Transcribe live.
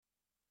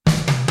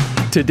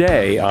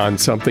Today on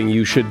Something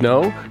You Should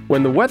Know,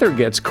 when the weather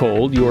gets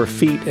cold, your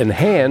feet and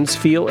hands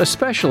feel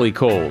especially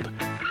cold.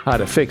 How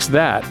to fix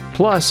that,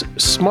 plus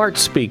smart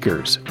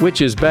speakers.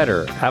 Which is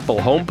better, Apple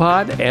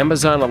HomePod,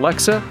 Amazon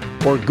Alexa,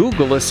 or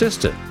Google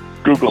Assistant?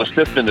 Google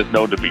Assistant is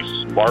known to be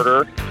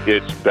smarter.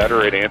 It's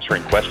better at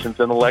answering questions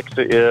than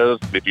Alexa is.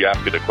 If you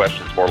ask it a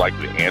question, it's more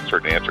likely to answer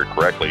it and answer it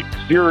correctly.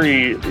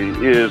 Siri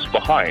is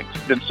behind,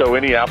 and so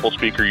any Apple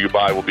speaker you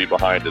buy will be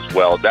behind as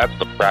well. That's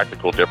the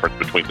practical difference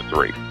between the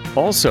three.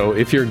 Also,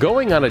 if you're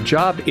going on a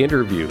job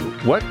interview,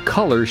 what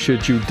color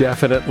should you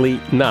definitely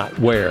not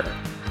wear?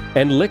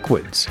 And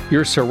liquids.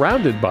 You're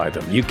surrounded by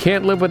them. You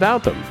can't live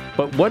without them.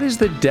 But what is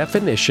the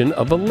definition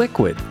of a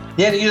liquid?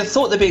 Yeah, you'd have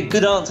thought there'd be a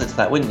good answer to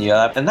that, wouldn't you?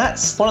 And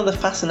that's one of the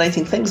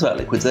fascinating things about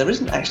liquids. There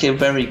isn't actually a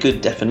very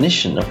good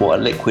definition of what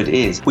a liquid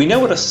is. We know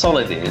what a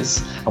solid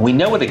is, and we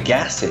know what a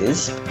gas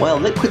is. Well,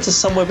 liquids are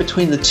somewhere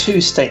between the two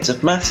states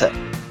of matter.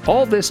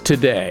 All this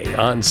today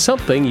on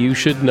Something You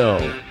Should Know.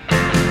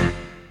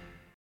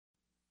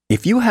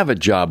 If you have a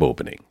job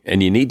opening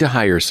and you need to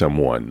hire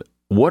someone,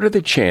 what are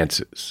the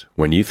chances,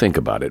 when you think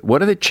about it,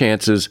 what are the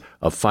chances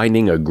of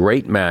finding a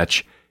great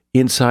match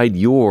inside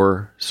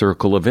your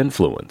circle of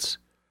influence?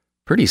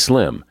 Pretty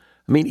slim.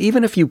 I mean,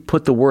 even if you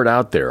put the word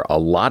out there, a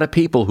lot of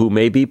people who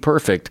may be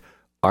perfect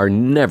are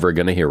never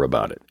going to hear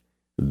about it.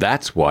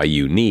 That's why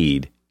you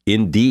need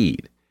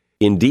Indeed.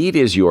 Indeed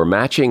is your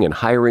matching and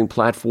hiring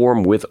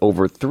platform with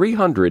over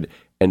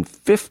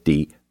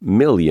 350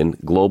 million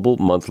global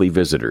monthly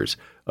visitors,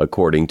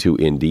 according to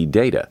Indeed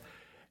data,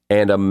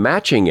 and a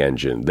matching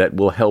engine that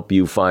will help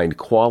you find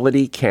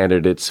quality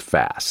candidates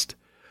fast.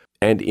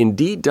 And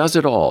Indeed does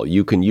it all.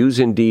 You can use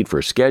Indeed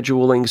for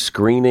scheduling,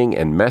 screening,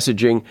 and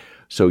messaging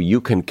so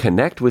you can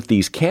connect with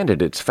these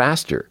candidates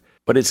faster.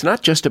 But it's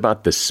not just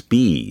about the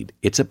speed,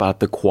 it's about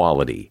the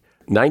quality.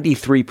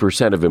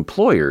 93% of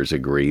employers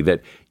agree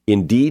that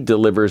Indeed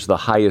delivers the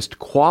highest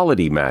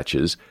quality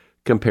matches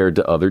compared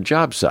to other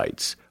job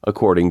sites,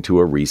 according to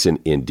a recent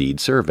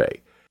Indeed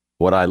survey.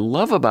 What I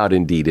love about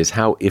Indeed is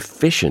how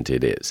efficient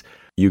it is.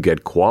 You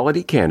get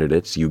quality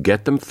candidates, you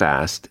get them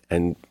fast,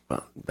 and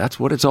that's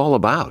what it's all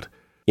about.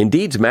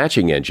 Indeed's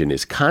matching engine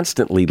is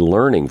constantly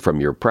learning from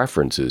your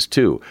preferences,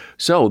 too.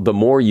 So the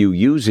more you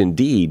use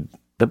Indeed,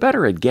 the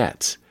better it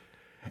gets.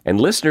 And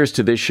listeners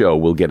to this show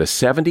will get a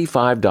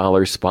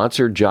 $75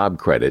 sponsored job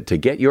credit to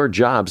get your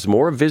jobs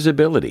more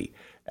visibility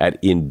at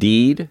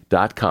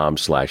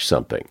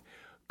Indeed.com/something.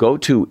 Go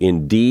to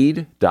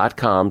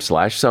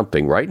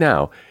Indeed.com/something right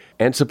now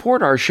and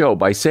support our show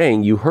by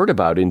saying you heard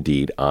about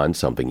Indeed on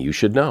Something You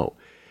Should Know.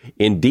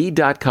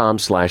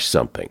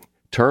 Indeed.com/something.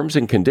 Terms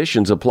and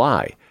conditions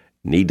apply.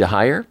 Need to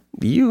hire?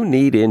 You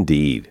need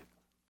Indeed.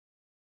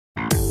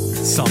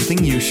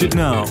 Something you should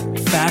know.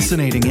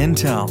 Fascinating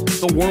intel,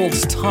 the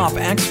world's top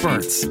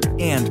experts,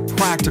 and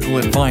practical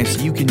advice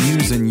you can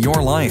use in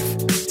your life.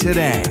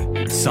 Today,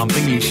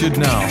 Something You Should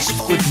Know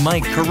with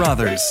Mike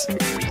Carruthers.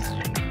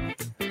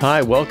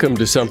 Hi, welcome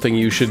to Something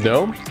You Should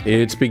Know.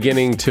 It's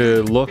beginning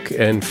to look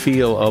and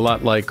feel a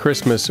lot like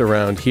Christmas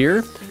around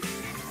here.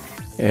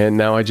 And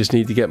now I just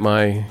need to get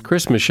my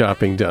Christmas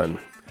shopping done.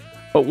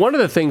 But one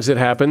of the things that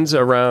happens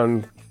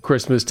around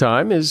Christmas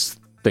time is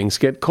things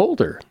get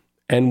colder.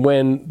 And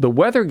when the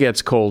weather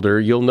gets colder,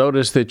 you'll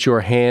notice that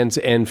your hands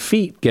and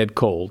feet get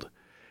cold.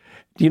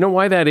 Do you know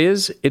why that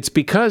is? It's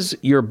because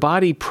your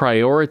body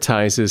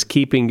prioritizes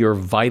keeping your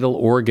vital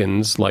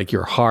organs, like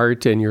your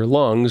heart and your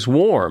lungs,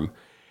 warm.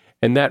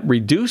 And that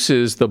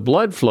reduces the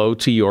blood flow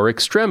to your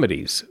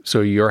extremities,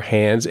 so your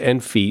hands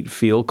and feet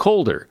feel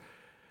colder.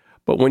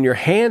 But when your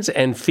hands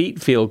and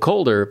feet feel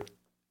colder,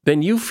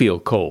 then you feel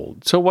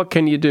cold. So what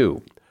can you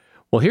do?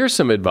 Well, here's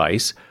some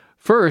advice.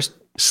 First,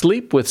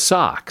 sleep with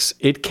socks.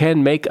 It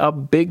can make a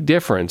big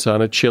difference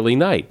on a chilly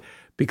night,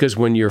 because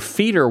when your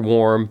feet are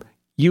warm,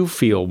 you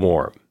feel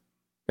warm.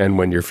 And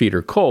when your feet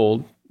are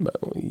cold,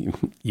 well,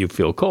 you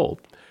feel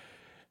cold.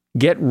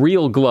 Get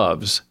real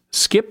gloves.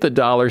 Skip the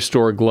dollar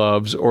store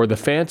gloves or the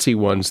fancy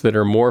ones that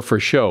are more for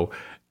show.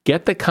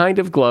 Get the kind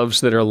of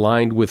gloves that are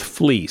lined with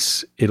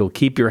fleece. It'll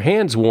keep your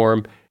hands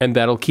warm, and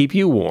that'll keep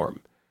you warm.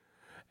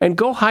 And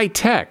go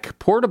high-tech.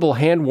 Portable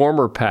hand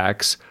warmer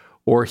packs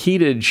or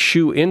heated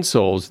shoe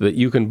insoles that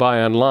you can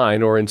buy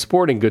online or in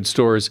sporting goods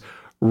stores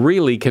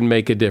really can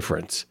make a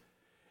difference.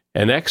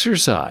 And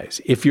exercise.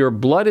 If your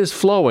blood is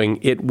flowing,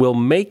 it will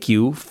make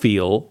you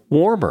feel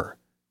warmer.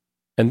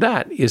 And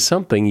that is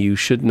something you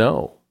should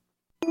know.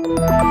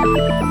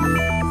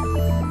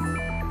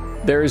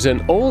 There's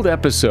an old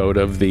episode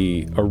of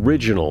the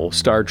original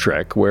Star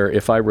Trek where,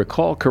 if I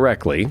recall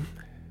correctly,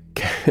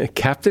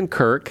 Captain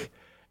Kirk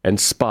and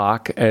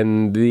Spock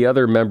and the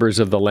other members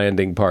of the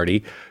landing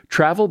party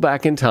travel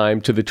back in time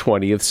to the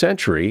 20th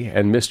century,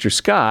 and Mr.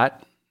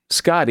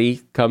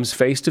 Scotty, comes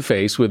face to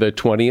face with a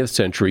 20th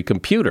century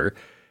computer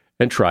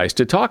and tries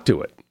to talk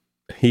to it.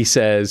 He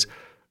says,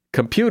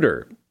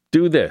 "Computer,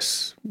 do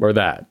this or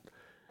that."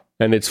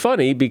 And it's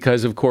funny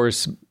because, of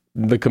course,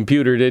 the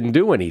computer didn't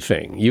do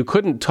anything. You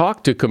couldn't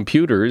talk to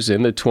computers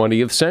in the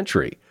 20th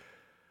century.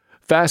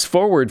 Fast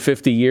forward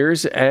 50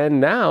 years,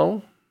 and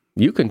now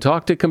you can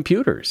talk to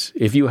computers.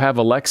 If you have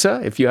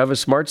Alexa, if you have a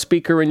smart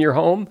speaker in your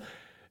home,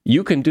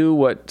 you can do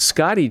what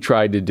Scotty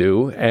tried to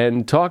do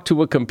and talk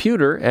to a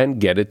computer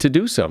and get it to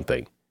do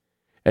something.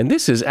 And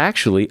this is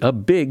actually a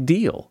big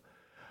deal.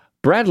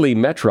 Bradley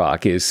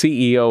Metrock is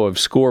CEO of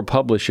Score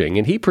Publishing,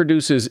 and he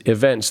produces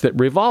events that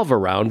revolve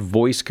around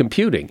voice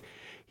computing.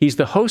 He's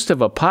the host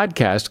of a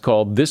podcast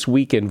called This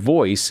Week in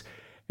Voice,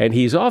 and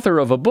he's author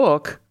of a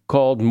book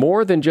called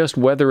More Than Just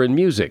Weather and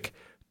Music,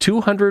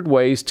 200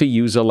 Ways to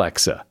Use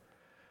Alexa.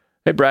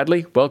 Hey,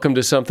 Bradley, welcome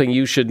to Something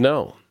You Should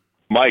Know.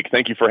 Mike,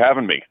 thank you for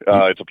having me.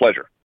 It's a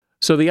pleasure.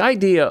 So the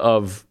idea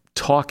of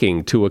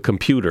talking to a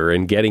computer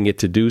and getting it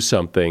to do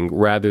something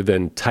rather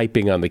than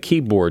typing on the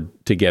keyboard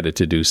to get it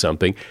to do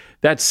something,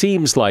 that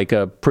seems like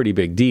a pretty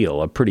big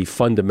deal, a pretty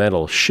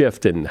fundamental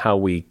shift in how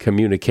we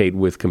communicate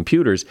with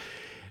computers.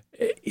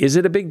 Is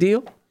it a big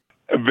deal?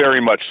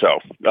 Very much so.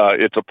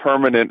 It's a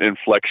permanent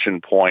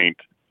inflection point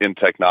in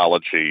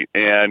technology.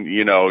 And,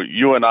 you know,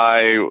 you and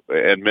I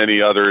and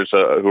many others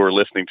who are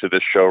listening to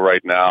this show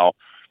right now,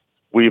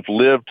 we've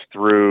lived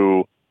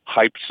through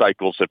hype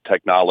cycles of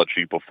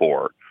technology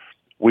before.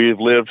 We've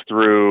lived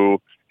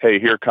through, hey,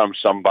 here comes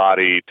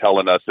somebody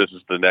telling us this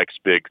is the next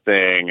big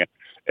thing,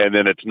 and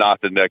then it's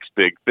not the next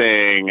big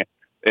thing,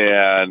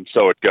 and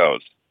so it goes.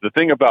 The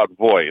thing about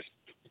voice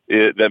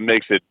that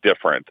makes it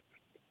different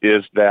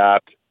is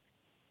that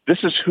this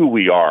is who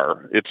we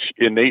are. It's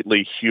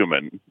innately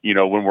human. You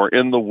know, when we're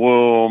in the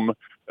womb,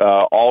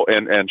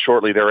 and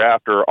shortly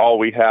thereafter, all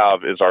we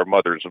have is our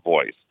mother's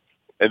voice.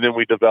 And then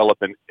we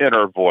develop an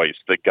inner voice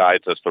that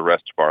guides us the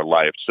rest of our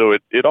life. So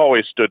it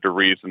always stood to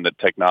reason that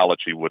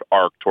technology would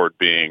arc toward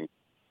being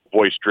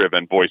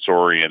voice-driven,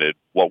 voice-oriented,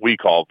 what we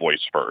call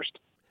voice first.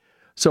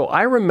 So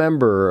I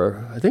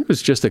remember, I think it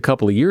was just a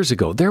couple of years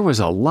ago, there was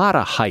a lot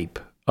of hype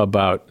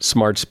about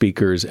smart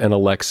speakers and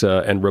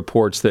Alexa and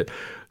reports that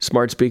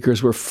smart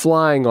speakers were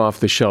flying off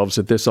the shelves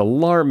at this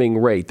alarming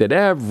rate, that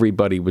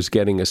everybody was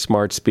getting a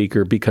smart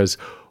speaker because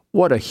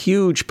what a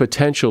huge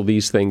potential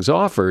these things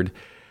offered.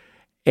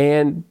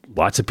 And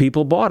lots of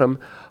people bought them,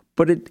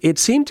 but it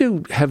seemed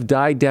to have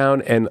died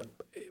down, and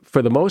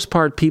for the most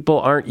part, people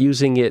aren't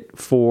using it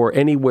for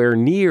anywhere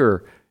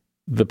near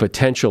the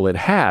potential it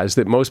has,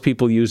 that most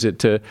people use it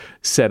to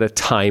set a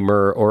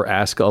timer or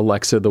ask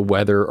Alexa the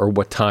weather or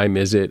what time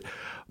is it.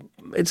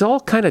 It's all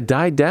kind of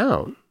died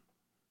down.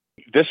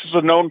 This is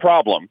a known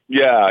problem.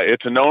 Yeah,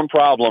 it's a known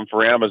problem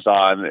for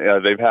Amazon.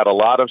 They've had a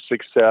lot of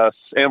success,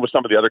 and with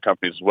some of the other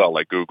companies as well,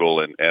 like Google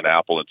and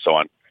Apple and so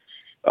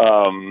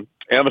on.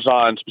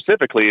 Amazon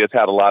specifically has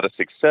had a lot of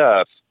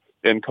success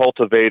in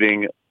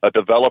cultivating a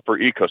developer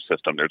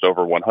ecosystem. There's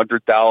over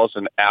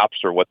 100,000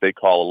 apps, or what they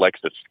call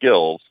Alexa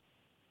skills,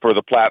 for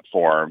the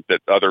platform that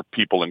other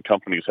people and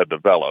companies have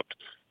developed.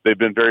 They've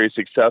been very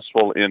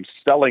successful in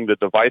selling the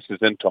devices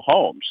into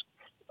homes.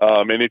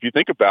 And if you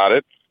think about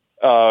it,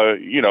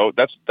 you know,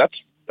 that's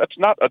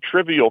not a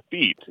trivial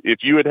feat. If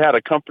you had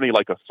a company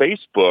like a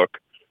Facebook,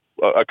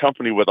 a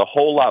company with a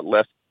whole lot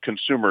less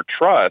consumer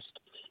trust,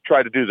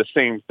 try to do the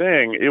same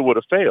thing, it would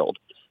have failed.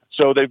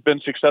 So they've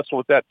been successful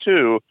with that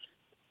too.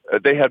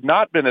 They have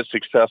not been as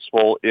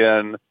successful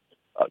in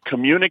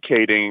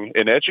communicating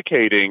and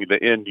educating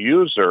the end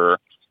user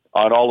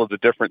on all of the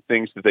different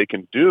things that they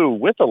can do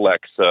with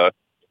Alexa.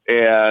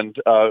 And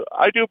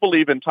I do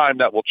believe in time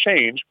that will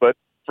change, but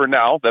for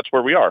now, that's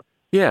where we are.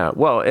 Yeah,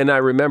 well, and I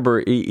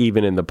remember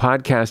even in the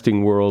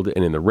podcasting world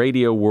and in the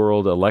radio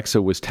world,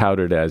 Alexa was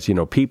touted as, you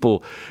know,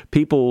 people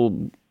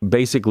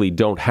basically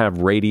don't have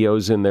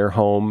radios in their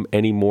home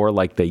anymore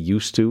like they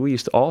used to. We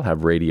used to all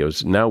have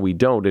radios. Now we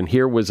don't. And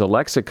here was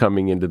Alexa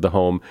coming into the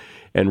home,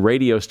 and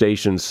radio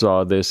stations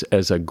saw this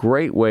as a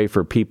great way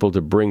for people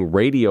to bring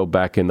radio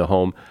back in the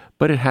home,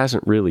 but it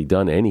hasn't really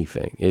done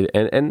anything.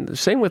 And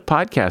same with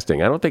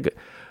podcasting.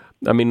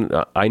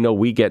 I know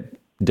we get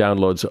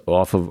downloads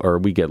off of, or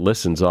we get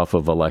listens off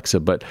of Alexa,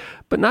 but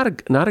not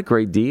a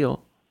great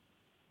deal.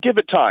 Give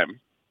it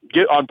time.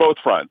 Get on both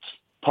fronts.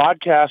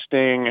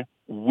 Podcasting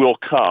will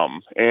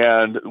come,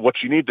 and what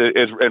you need to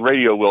is, and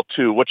radio will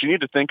too. What you need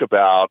to think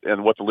about,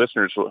 and what the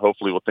listeners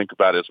hopefully will think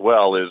about as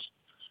well, is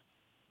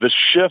the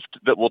shift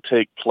that will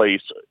take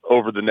place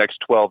over the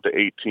next 12 to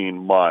 18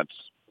 months.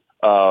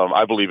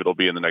 I believe it'll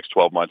be in the next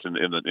 12 months in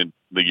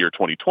the year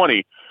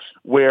 2020,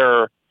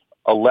 where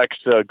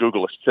Alexa,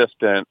 Google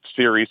Assistant,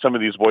 Siri, some of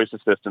these voice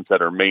assistants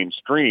that are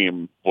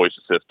mainstream voice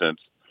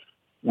assistants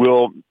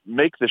will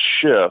make the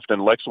shift,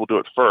 and Alexa will do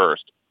it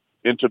first,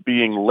 into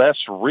being less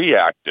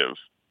reactive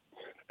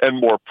and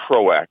more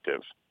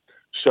proactive.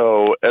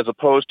 So as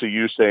opposed to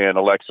you saying,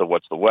 Alexa,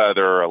 what's the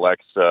weather?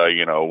 Alexa,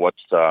 you know,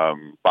 what's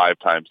 5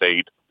 times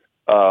 8?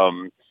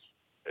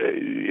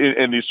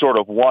 In these sort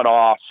of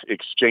one-off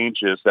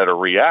exchanges that are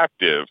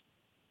reactive,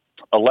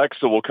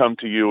 Alexa will come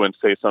to you and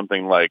say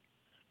something like,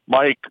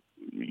 Mike,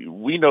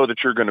 we know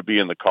that you're going to be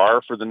in the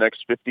car for the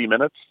next 50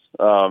 minutes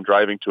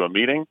driving to a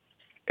meeting,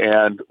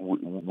 and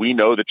we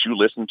know that you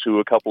listen to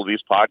a couple of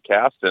these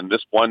podcasts, and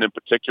this one in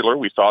particular,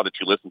 we saw that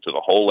you listened to the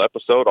whole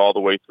episode all the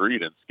way through. You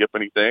didn't skip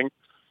anything.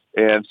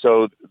 And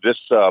so this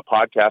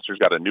podcaster's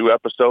got a new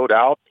episode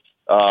out,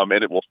 and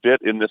it will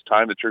fit in this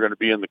time that you're going to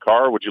be in the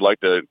car. Would you like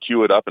to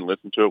queue it up and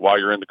listen to it while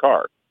you're in the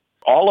car?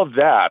 All of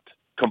that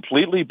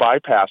completely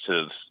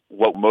bypasses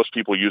what most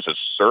people use as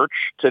search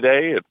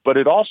today, but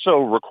it also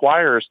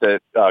requires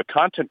that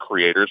content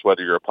creators,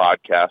 whether you're a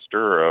podcaster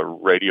or a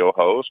radio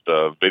host,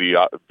 a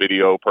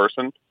video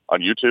person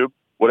on YouTube,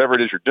 whatever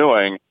it is you're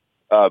doing,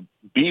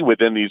 be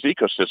within these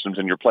ecosystems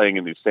and you're playing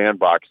in these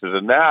sandboxes.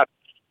 And that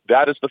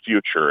is the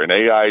future, an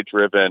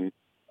AI-driven,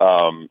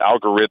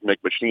 algorithmic,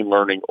 machine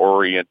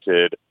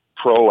learning-oriented,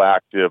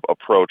 proactive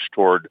approach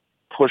toward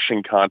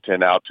pushing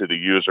content out to the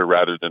user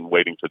rather than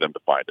waiting for them to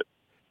find it.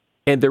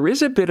 And there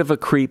is a bit of a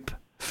creep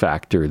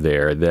factor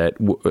there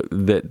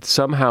that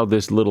somehow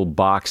this little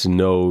box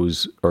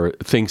knows or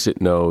thinks it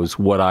knows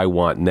what I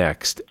want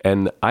next.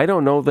 And I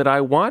don't know that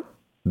I want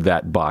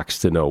that box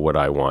to know what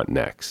I want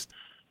next.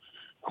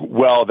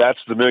 Well, that's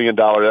the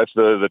that's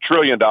the $1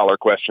 trillion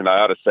question, I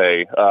ought to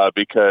say,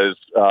 because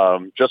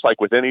just like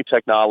with any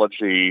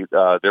technology,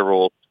 there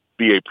will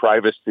be a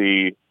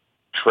privacy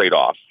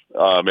trade-off.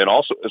 And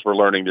also, as we're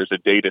learning, there's a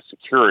data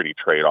security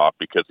trade-off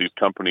because these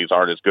companies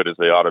aren't as good as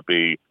they ought to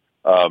be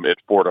at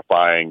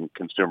fortifying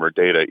consumer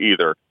data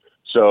either.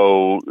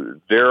 So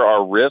there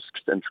are risks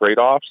and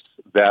trade-offs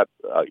that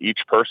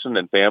each person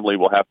and family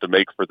will have to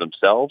make for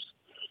themselves.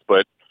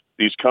 But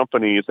these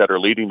companies that are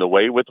leading the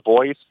way with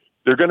voice,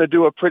 they're going to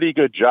do a pretty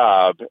good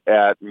job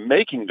at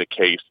making the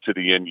case to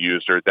the end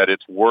user that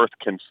it's worth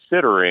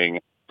considering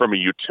from a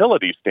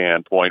utility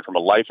standpoint, from a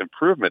life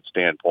improvement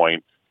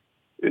standpoint,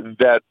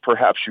 that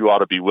perhaps you ought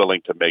to be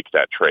willing to make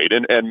that trade,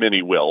 and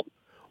many will.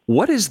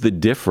 What is the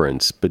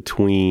difference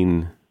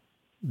between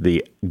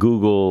the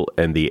Google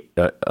and the,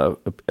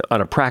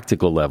 on a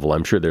practical level?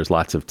 I'm sure there's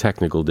lots of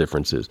technical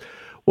differences.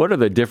 What are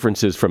the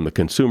differences from the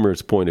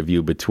consumer's point of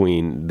view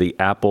between the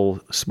Apple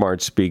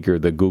smart speaker,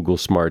 the Google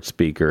smart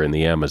speaker, and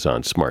the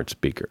Amazon smart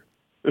speaker?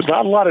 There's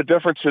not a lot of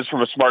differences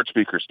from a smart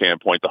speaker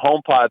standpoint. The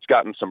HomePod's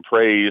gotten some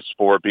praise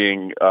for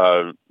being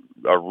a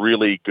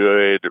really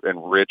good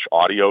and rich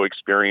audio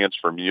experience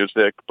for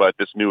music, but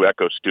this new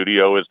Echo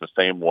Studio is the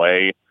same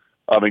way.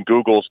 And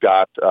Google's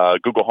got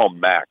Google Home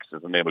Max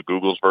is the name of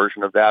Google's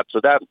version of that.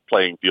 So that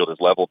playing field is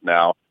leveled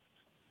now.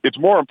 It's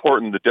more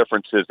important the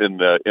differences in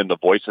the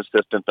voice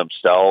assistant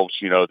themselves,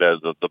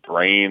 the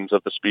brains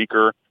of the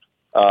speaker.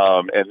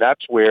 And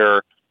that's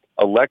where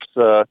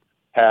Alexa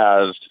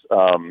has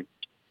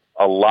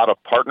a lot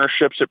of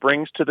partnerships it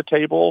brings to the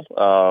table.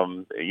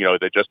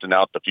 They just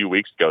announced a few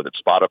weeks ago that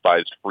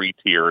Spotify's free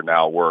tier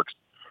now works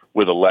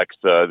with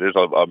Alexa. There's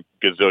a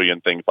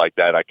gazillion things like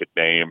that I could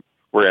name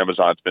where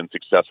Amazon's been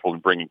successful in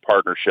bringing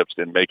partnerships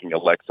and making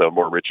Alexa a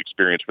more rich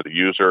experience for the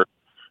user.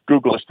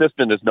 Google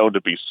Assistant is known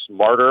to be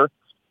smarter.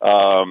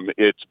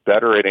 It's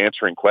better at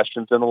answering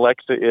questions than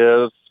Alexa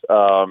is.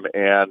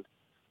 And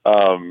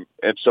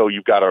so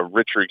you've got a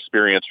richer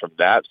experience from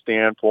that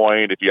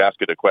standpoint. If you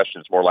ask it a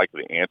question, it's more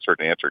likely to answer it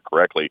and answer it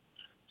correctly.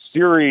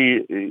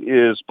 Siri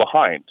is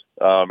behind,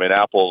 and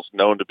Apple's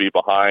known to be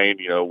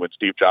behind. When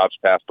Steve Jobs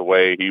passed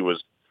away, he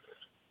was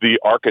the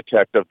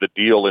architect of the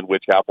deal in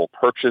which Apple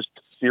purchased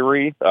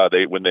Siri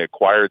when they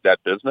acquired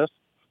that business.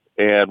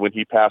 And when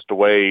he passed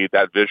away,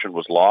 that vision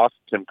was lost.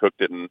 Tim Cook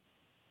didn't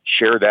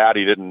share that.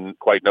 He didn't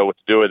quite know what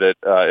to do with it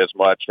as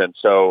much. And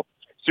so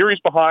Siri's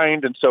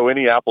behind, and so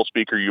any Apple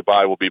speaker you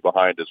buy will be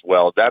behind as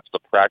well. That's the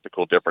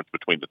practical difference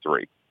between the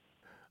three.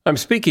 I'm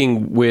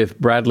speaking with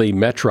Bradley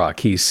Metrock.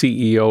 He's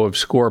CEO of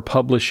Score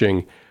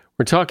Publishing.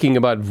 We're talking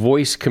about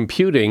voice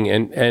computing,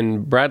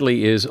 and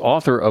Bradley is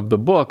author of the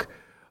book,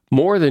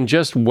 More Than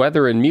Just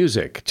Weather and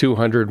Music,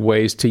 200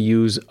 Ways to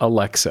Use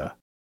Alexa.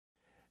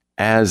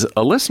 As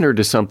a listener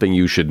to Something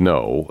You Should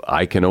Know,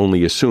 I can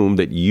only assume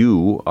that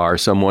you are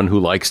someone who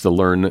likes to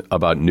learn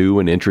about new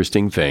and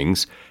interesting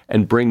things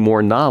and bring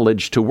more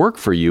knowledge to work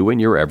for you in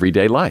your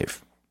everyday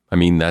life. I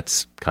mean,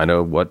 that's kind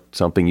of what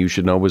Something You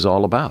Should Know is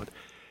all about.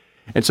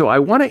 And so I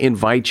want to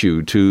invite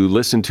you to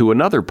listen to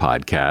another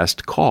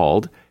podcast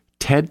called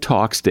TED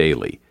Talks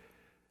Daily.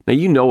 Now,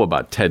 you know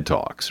about TED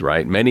Talks,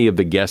 right? Many of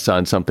the guests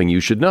on Something You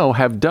Should Know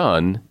have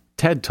done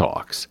TED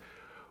Talks.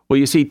 Well,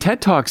 you see,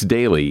 TED Talks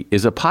Daily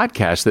is a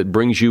podcast that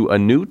brings you a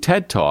new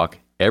TED Talk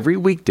every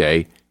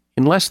weekday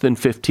in less than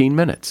 15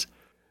 minutes.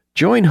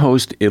 Join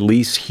host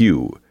Elise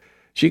Hu.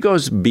 She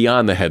goes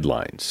beyond the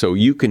headlines so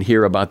you can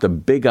hear about the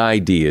big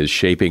ideas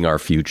shaping our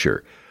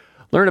future.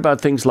 Learn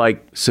about things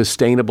like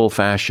sustainable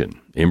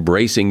fashion,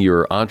 embracing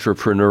your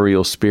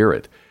entrepreneurial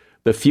spirit,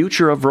 the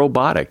future of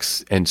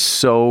robotics, and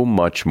so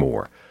much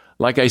more.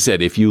 Like I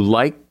said, if you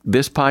like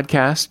this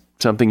podcast,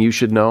 Something You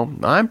Should Know,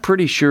 I'm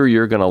pretty sure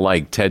you're going to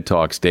like TED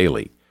Talks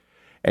Daily.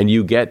 And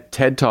you get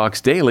TED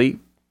Talks Daily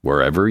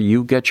wherever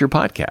you get your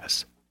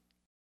podcasts.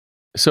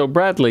 So,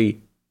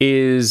 Bradley,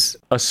 is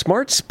a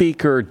smart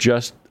speaker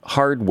just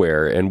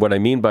hardware? And what I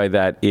mean by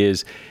that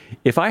is,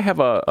 if I have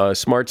a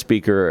smart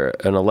speaker,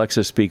 an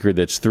Alexa speaker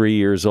that's 3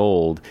 years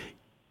old,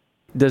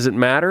 does it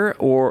matter?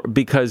 Or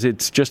because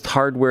it's just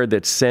hardware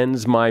that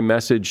sends my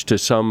message to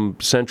some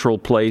central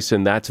place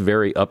and that's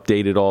very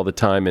updated all the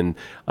time and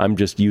I'm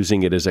just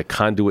using it as a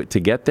conduit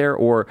to get there?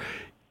 Or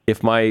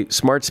if my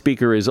smart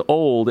speaker is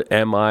old,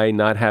 am I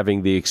not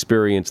having the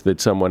experience that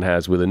someone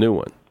has with a new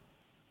one?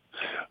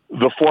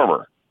 The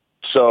former.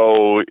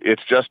 So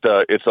it's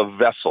a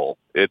vessel.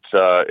 It's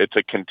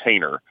a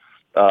container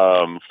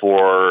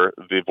for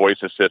the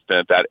voice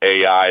assistant, that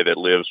AI that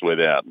lives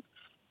within.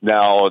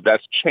 Now,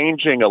 that's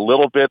changing a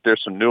little bit.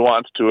 There's some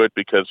nuance to it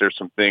because there's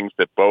some things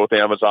that both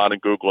Amazon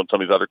and Google and some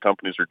of these other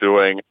companies are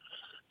doing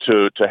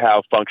to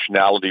have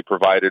functionality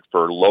provided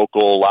for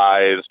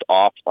localized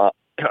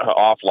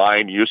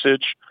offline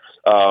usage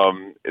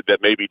that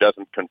maybe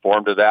doesn't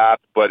conform to that.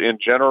 But in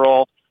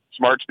general,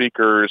 smart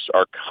speakers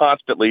are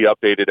constantly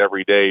updated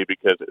every day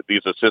because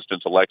these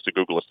assistants, Alexa,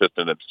 Google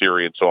Assistant, and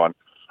Siri, and so on,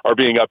 are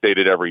being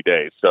updated every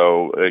day.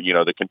 So,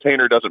 the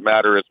container doesn't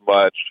matter as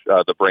much.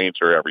 The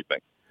brains are everything.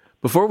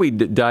 Before we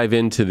dive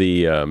into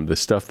the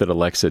stuff that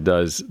Alexa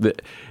does,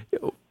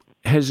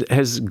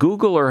 has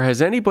Google or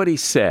has anybody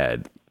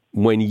said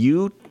when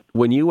you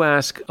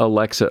ask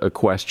Alexa a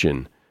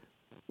question,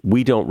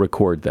 we don't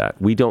record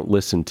that, we don't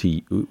listen to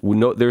you?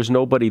 There's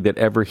nobody that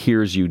ever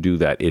hears you do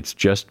that. It's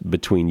just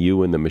between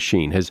you and the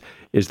machine.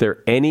 Is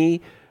there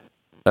any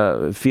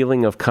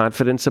feeling of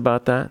confidence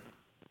about that?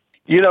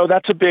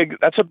 That's a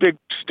big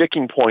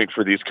sticking point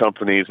for these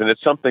companies, and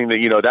it's something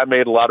that that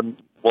made a lot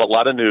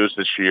of news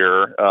this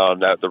year.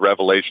 That the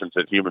revelations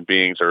that human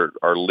beings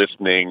are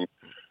listening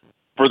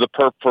for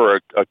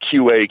a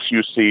QA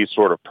QC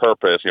sort of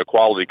purpose,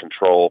 quality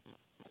control.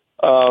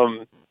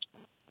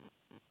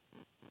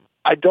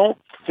 I don't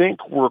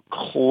think we're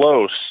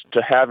close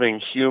to having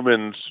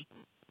humans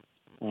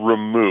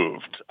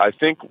removed. I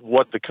think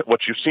what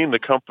you've seen the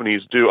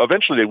companies do,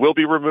 eventually they will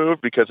be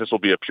removed because this will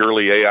be a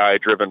purely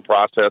AI-driven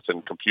process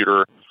and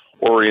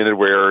computer-oriented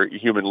where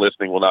human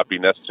listening will not be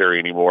necessary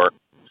anymore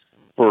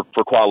for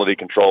quality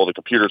control. The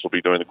computers will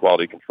be doing the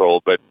quality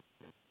control. But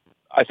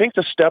I think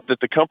the step that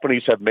the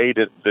companies have made,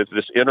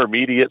 this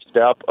intermediate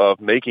step of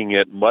making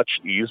it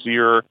much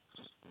easier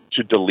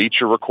to delete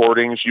your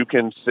recordings. You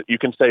can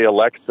say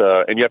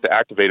Alexa, and you have to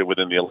activate it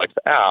within the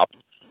Alexa app,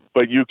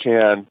 but you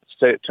can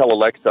tell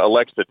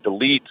Alexa,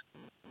 delete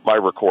my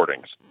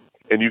recordings.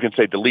 And you can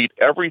say, delete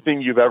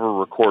everything you've ever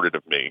recorded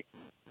of me.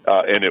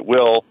 And it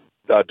will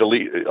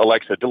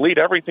delete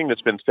everything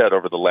that's been said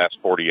over the last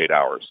 48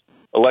 hours.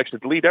 Alexa,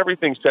 delete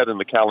everything said in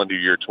the calendar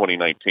year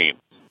 2019.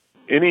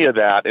 Any of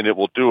that, and it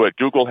will do it.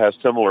 Google has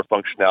similar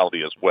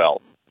functionality as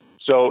well.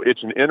 So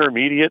it's an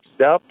intermediate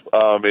step.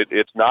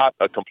 It's not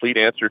a complete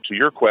answer to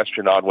your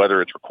question on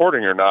whether it's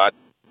recording or not.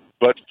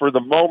 But for the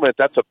moment,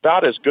 that's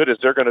about as good as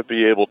they're going to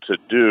be able to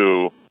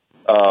do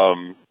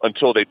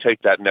until they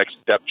take that next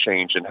step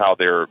change in how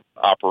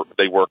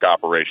they work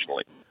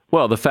operationally.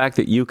 Well, the fact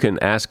that you can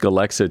ask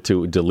Alexa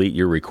to delete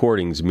your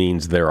recordings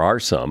means there are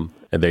some,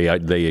 and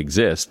they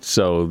exist.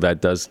 So that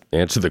does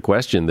answer the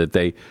question that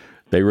they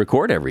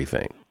record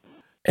everything.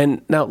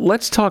 And now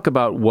let's talk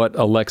about what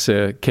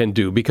Alexa can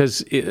do,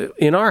 because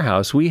in our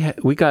house, we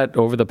got,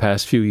 over the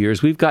past few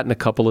years, we've gotten a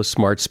couple of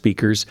smart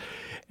speakers,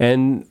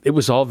 and it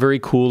was all very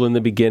cool in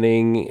the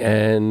beginning,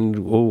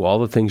 and all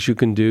the things you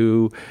can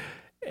do.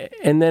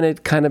 And then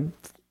it kind of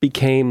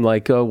became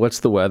like, oh, what's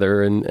the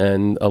weather?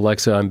 And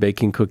Alexa, I'm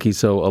baking cookies,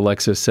 so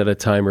Alexa, set a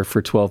timer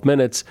for 12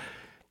 minutes.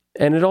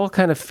 And it all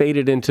kind of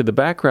faded into the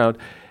background.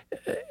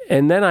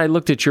 And then I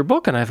looked at your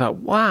book and I thought,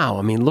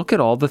 wow, look at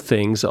all the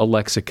things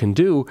Alexa can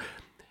do.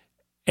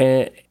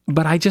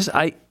 But I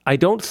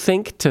don't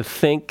think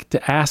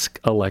to ask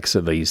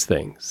Alexa these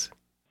things.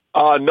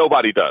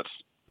 Nobody does.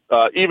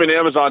 Even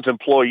Amazon's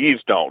employees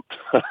don't.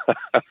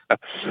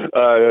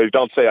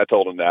 Don't say I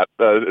told them that.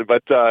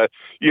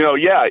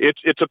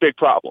 It's a big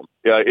problem.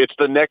 It's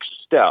the next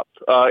step.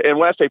 And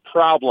when I say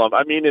problem,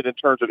 I mean it in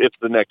terms of it's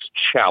the next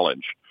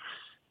challenge.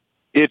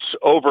 It's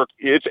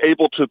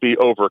able to be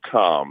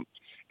overcome.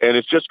 And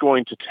it's just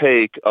going to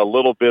take a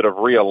little bit of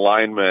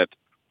realignment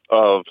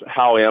of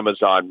how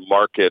Amazon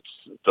markets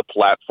the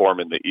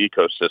platform in the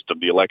ecosystem,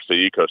 the Alexa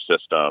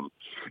ecosystem.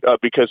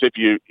 Because if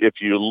you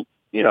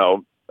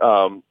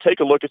take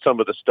a look at some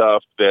of the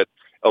stuff that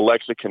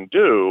Alexa can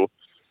do,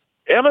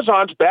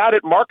 Amazon's bad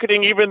at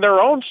marketing even their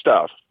own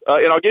stuff.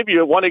 And I'll give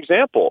you one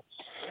example.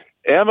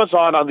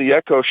 Amazon on the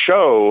Echo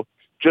Show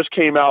just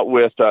came out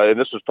with, and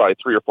this was probably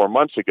 3 or 4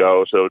 months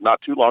ago, so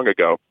not too long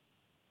ago,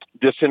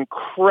 this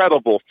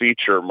incredible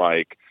feature,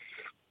 Mike,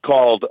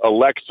 called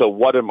Alexa,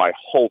 What Am I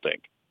Holding?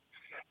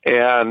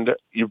 And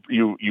you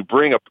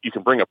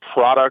can bring a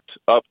product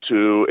up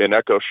to an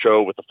Echo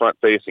Show with the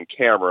front-facing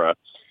camera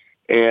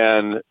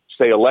and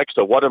say,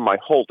 Alexa, what am I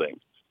holding?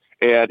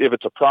 And if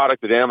it's a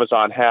product that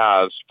Amazon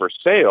has for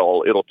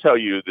sale, it'll tell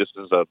you this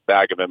is a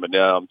bag of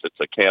M&Ms, it's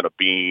a can of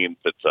beans,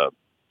 it's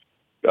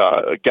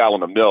a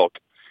gallon of milk,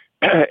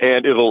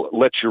 and it'll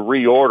let you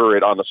reorder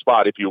it on the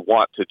spot if you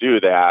want to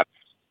do that.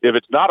 If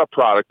it's not a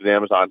product that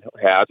Amazon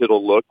has,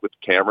 it'll look with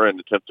the camera and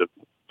attempt to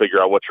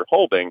figure out what you're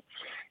holding.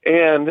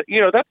 And,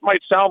 that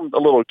might sound a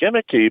little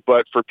gimmicky,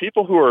 but for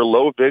people who are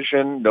low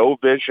vision, no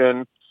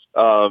vision,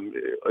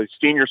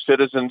 senior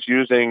citizens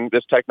using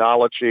this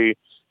technology,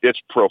 it's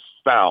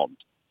profound.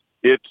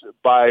 It's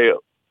by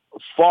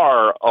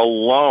far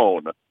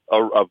alone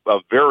a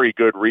very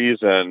good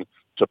reason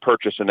to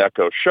purchase an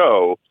Echo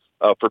Show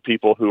for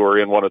people who are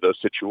in one of those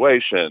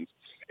situations.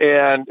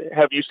 And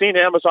have you seen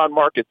Amazon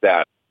market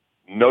that?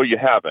 No, you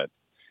haven't.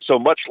 So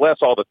much less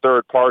all the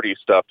third-party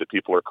stuff that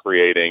people are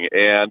creating.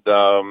 And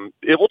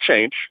it will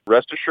change.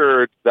 Rest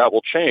assured that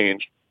will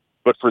change.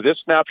 But for this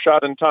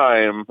snapshot in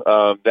time,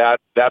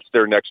 that's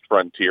their next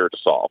frontier to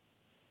solve.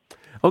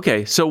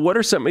 Okay, so what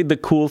are some of the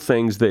coolest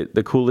things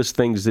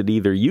that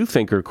either you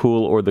think are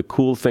cool or the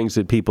cool things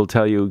that people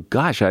tell you,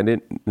 gosh, I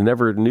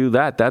never knew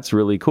that. That's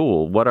really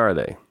cool. What are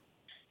they?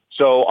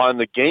 So on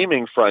the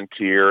gaming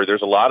frontier,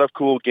 there's a lot of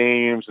cool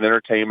games and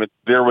entertainment.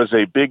 There was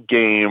a big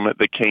game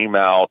that came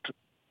out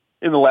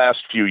in the last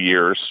few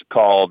years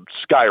called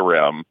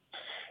Skyrim,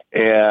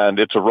 and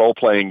it's a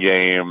role-playing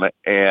game.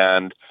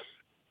 And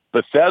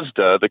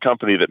Bethesda, the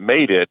company that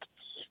made it,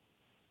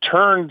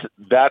 turned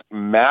that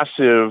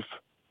massive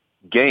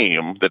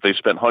game that they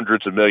spent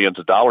hundreds of millions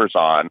of dollars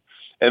on,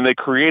 and they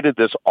created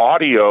this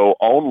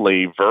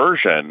audio-only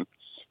version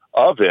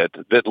of it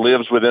that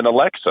lives within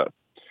Alexa.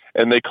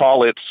 And they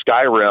call it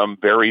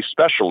Skyrim Very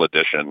Special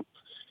Edition.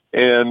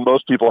 And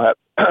most people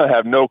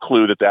have no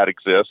clue that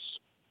exists.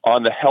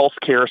 On the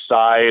healthcare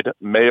side,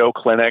 Mayo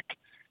Clinic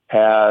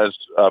has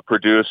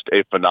produced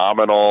a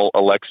phenomenal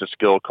Alexa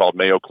skill called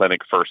Mayo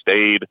Clinic First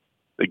Aid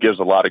that gives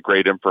a lot of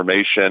great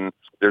information.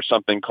 There's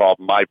something called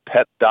My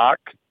Pet Doc,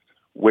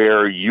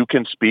 where you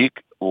can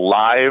speak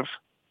live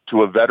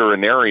to a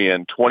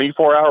veterinarian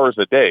 24 hours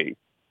a day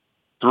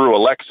through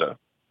Alexa.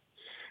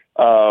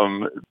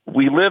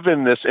 We live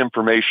in this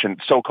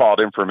so-called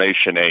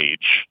information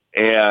age,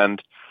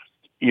 and,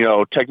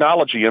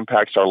 technology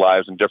impacts our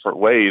lives in different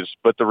ways.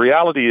 But the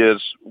reality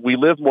is we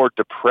live more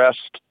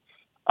depressed,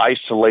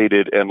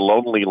 isolated, and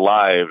lonely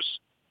lives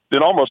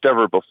than almost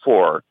ever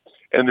before.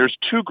 And there's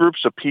two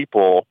groups of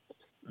people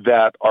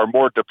that are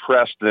more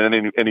depressed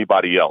than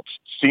anybody else: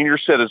 senior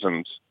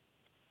citizens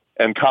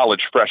and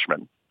college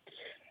freshmen.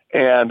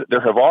 And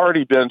there have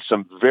already been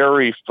some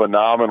very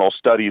phenomenal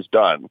studies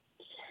done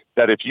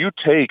that if you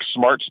take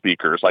smart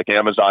speakers like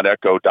Amazon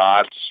Echo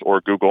Dots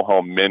or Google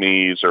Home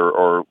Minis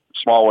or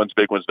small ones,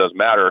 big ones, doesn't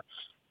matter,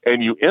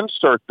 and you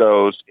insert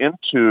those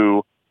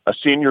into a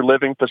senior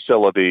living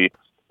facility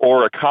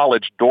or a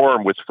college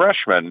dorm with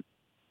freshmen,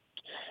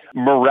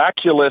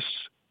 miraculous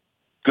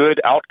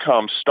good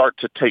outcomes start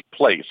to take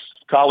place.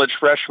 College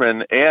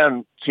freshmen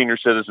and senior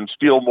citizens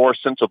feel more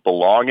sense of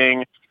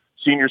belonging.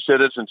 Senior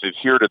citizens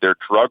adhere to their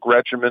drug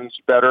regimens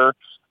better.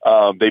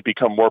 They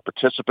become more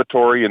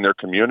participatory in their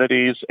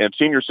communities, and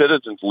senior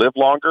citizens live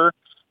longer.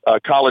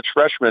 College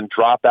freshmen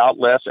drop out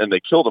less, and they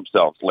kill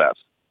themselves less.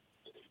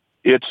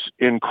 It's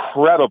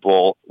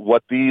incredible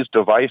what these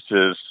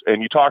devices,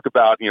 and you talk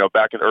about,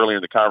 earlier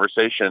in the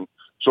conversation,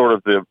 sort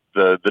of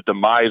the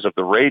demise of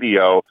the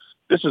radio.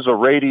 This is a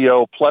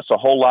radio plus a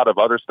whole lot of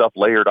other stuff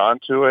layered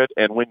onto it,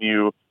 and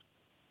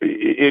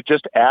it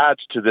just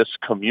adds to this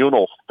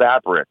communal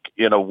fabric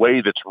in a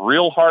way that's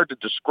real hard to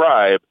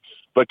describe,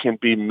 but can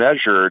be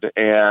measured,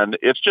 and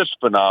it's just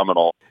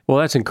phenomenal. Well,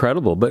 that's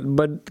incredible.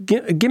 But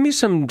give me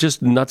some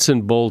just nuts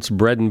and bolts,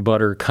 bread and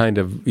butter kind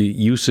of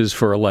uses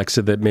for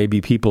Alexa that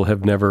maybe people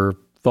have never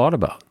thought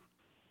about.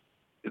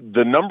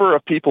 The number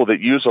of people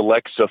that use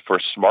Alexa for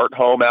smart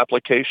home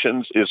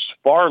applications is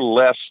far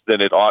less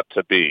than it ought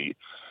to be.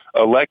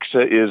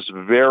 Alexa is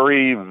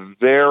very,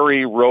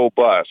 very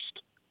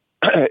robust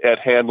at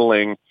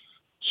handling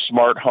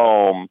smart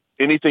home,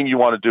 anything you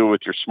want to do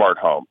with your smart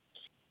home.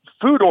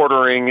 Food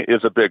ordering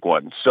is a big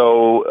one.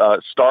 So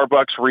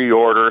Starbucks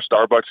Reorder.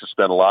 Starbucks has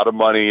spent a lot of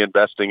money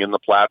investing in the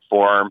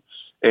platform.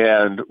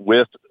 And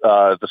with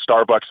the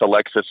Starbucks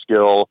Alexa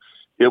skill,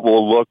 it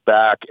will look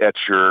back at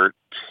your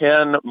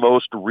 10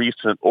 most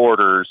recent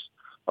orders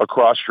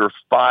across your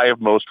 5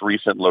 most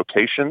recent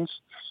locations.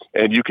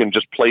 And you can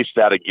just place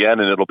that again,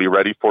 and it'll be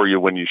ready for you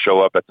when you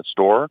show up at the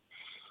store.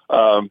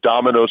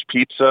 Domino's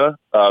Pizza,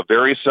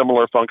 very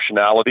similar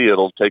functionality.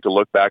 It'll take a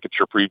look back at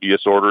your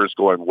previous orders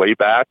going way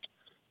back,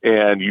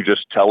 and you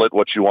just tell it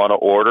what you want to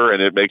order,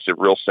 and it makes it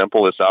real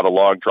simple. It's not a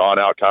long,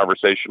 drawn-out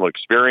conversational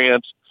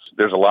experience.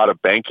 There's a lot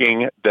of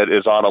banking that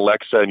is on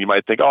Alexa, and you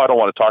might think, I don't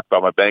want to talk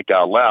about my bank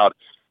out loud.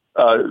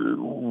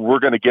 We're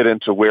going to get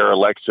into where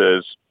Alexa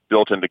is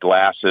built into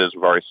glasses.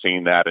 We've already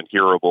seen that in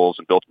hearables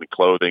and built into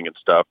clothing and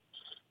stuff.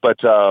 But,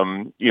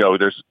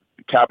 there's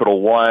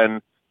Capital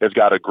One has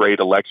got a great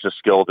Alexa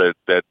skill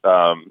that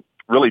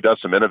really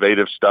does some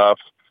innovative stuff.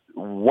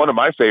 One of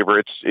my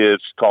favorites is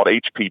called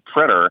HP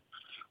Printer,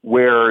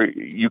 where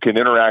you can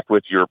interact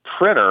with your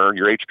printer,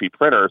 your HP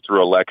printer,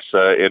 through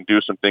Alexa and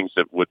do some things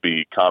that would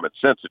be common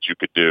sense that you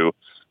could do.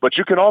 But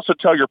you can also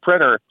tell your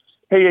printer,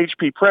 hey,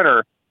 HP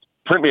Printer,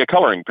 print me a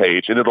coloring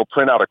page, and it'll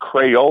print out a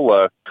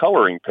Crayola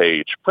coloring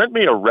page. Print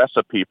me a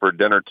recipe for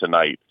dinner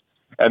tonight,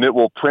 and it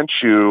will print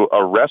you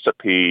a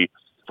recipe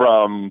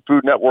from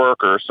Food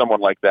Network or someone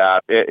like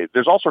that.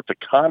 There's all sorts of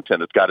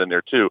content it's got in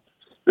there, too.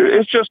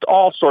 It's just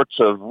all sorts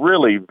of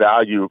really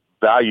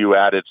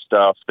value-added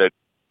stuff that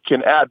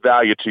can add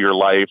value to your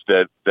life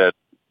that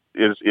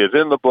is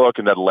in the book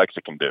and that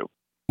Alexa can do.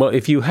 Well,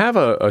 if you have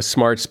a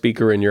smart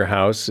speaker in your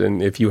house,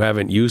 and if you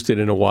haven't used it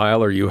in a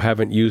while or you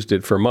haven't used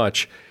it for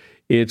much,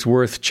 it's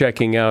worth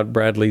checking out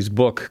Bradley's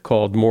book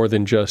called More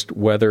Than Just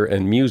Weather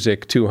and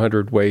Music,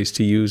 200 Ways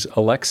to Use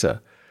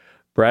Alexa.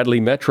 Bradley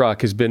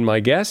Metrock has been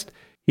my guest.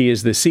 He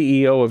is the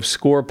CEO of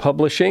Score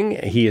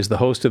Publishing. He is the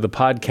host of the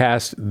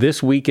podcast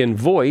This Week in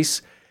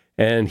Voice,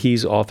 and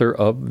he's author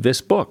of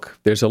this book.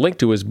 There's a link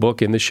to his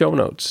book in the show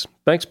notes.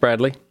 Thanks,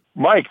 Bradley.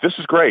 Mike, this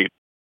is great.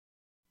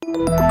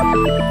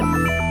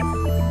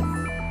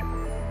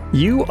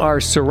 You are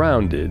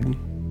surrounded,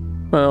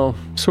 well,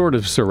 sort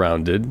of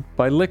surrounded,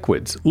 by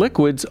liquids.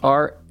 Liquids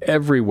are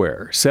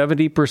everywhere.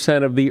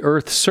 70% of the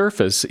Earth's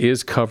surface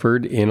is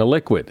covered in a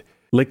liquid.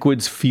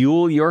 Liquids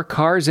fuel your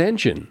car's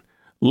engine.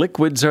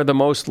 Liquids are the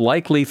most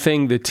likely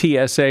thing the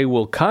TSA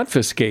will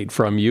confiscate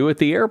from you at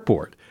the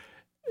airport.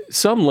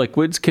 Some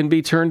liquids can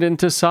be turned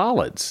into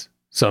solids.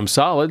 Some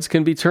solids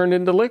can be turned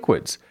into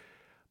liquids.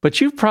 But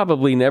you've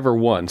probably never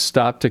once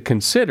stopped to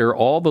consider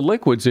all the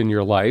liquids in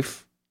your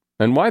life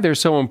and why they're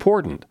so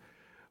important.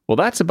 Well,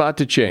 that's about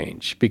to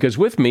change, because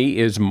with me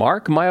is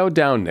Mark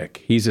Myodownnik.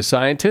 He's a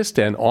scientist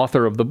and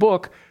author of the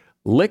book,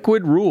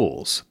 Liquid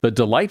Rules, the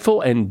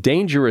delightful and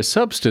dangerous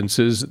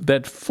substances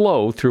that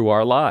flow through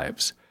our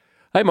lives.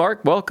 Hi,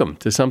 Mark. Welcome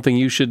to Something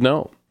You Should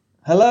Know.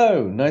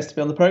 Hello. Nice to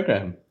be on the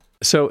program.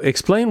 So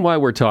explain why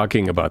we're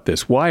talking about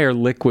this. Why are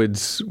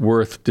liquids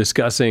worth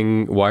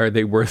discussing? Why are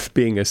they worth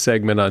being a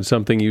segment on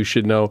Something You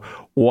Should Know?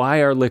 Why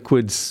are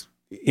liquids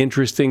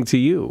interesting to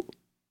you?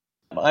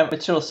 I'm a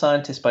material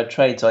scientist by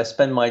trade, so I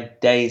spend my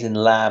days in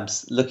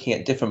labs looking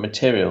at different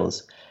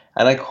materials.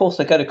 And of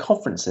course, I go to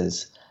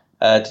conferences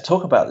to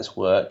talk about this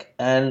work.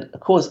 And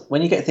of course,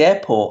 when you get to the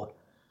airport,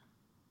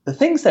 the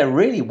things they're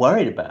really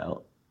worried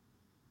about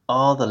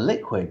are the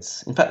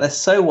liquids. In fact, they're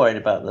so worried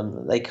about them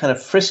that they kind of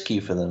frisk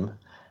you for them.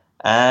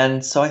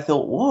 And so I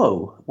thought,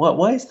 whoa,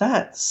 why is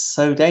that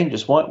so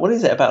dangerous? What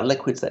is it about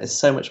liquids that is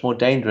so much more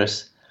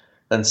dangerous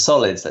than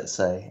solids, let's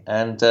say?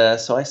 And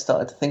so I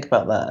started to think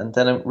about that. And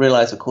then I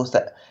realized, of course,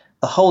 that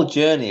the whole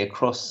journey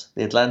across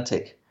the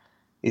Atlantic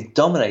is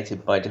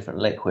dominated by different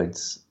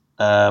liquids.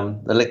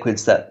 The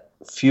liquids that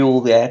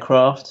fuel the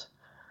aircraft,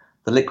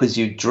 the liquids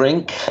you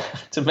drink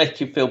to make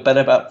you feel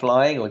better about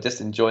flying or just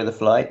enjoy the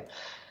flight,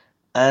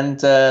 and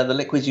the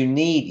liquids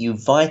you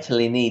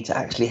vitally need to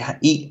actually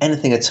eat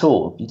anything at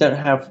all. If you don't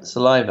have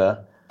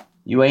saliva,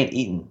 you ain't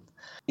eating.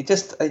 It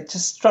just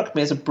struck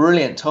me as a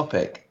brilliant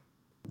topic.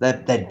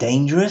 They're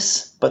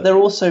dangerous, but they're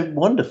also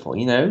wonderful,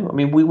 you know? I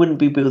mean, we wouldn't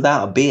be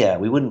without a beer.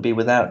 We wouldn't be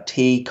without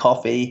tea,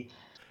 coffee.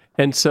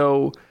 And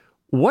so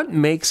what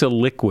makes a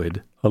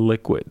liquid a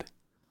liquid?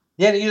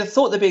 Yeah, you'd have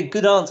thought there'd be a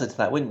good answer to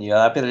that, wouldn't you?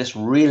 I'd better just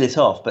reel it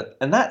off.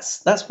 And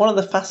that's one of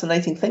the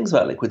fascinating things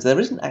about liquids. There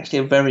isn't actually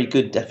a very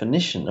good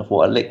definition of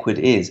what a liquid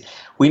is.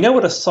 We know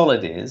what a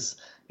solid is.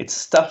 It's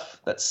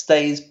stuff that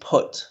stays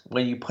put.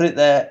 When you put it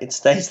there, it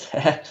stays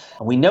there.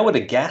 And we know what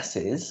a gas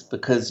is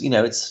because, you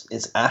know,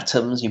 it's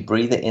atoms. You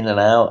breathe it in and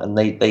out, and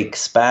they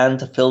expand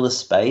to fill the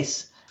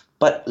space.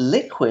 But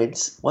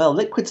liquids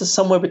are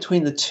somewhere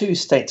between the two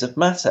states of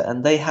matter,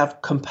 and they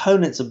have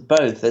components of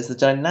both. There's the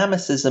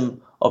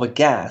dynamicism of a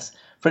gas.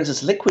 For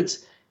instance,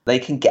 liquids, they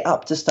can get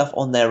up to stuff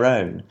on their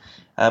own.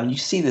 You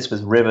see this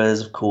with rivers,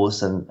 of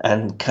course,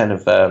 and kind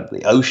of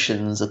the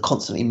oceans are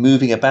constantly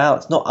moving about.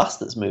 It's not us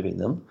that's moving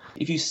them.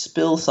 If you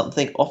spill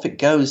something, off it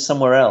goes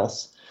somewhere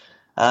else.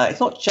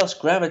 It's not just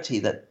gravity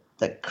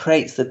that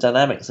creates the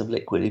dynamics of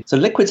liquid. So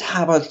liquids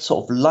have a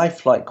sort of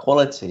lifelike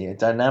quality, a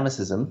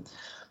dynamicism,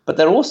 but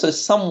they're also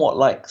somewhat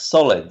like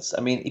solids.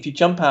 I mean, if you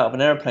jump out of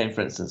an airplane, for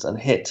instance, and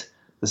hit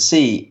the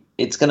sea,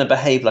 it's going to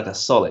behave like a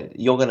solid.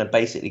 You're going to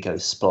basically go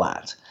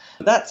splat.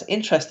 That's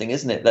interesting,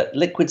 isn't it? That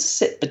liquids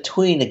sit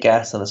between a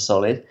gas and a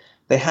solid.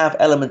 They have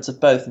elements of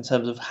both in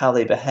terms of how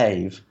they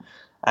behave,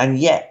 and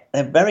yet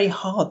they're very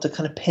hard to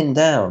kind of pin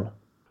down.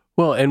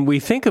 Well, and we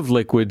think of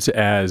liquids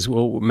as,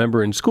 well,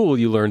 remember in school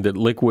you learned that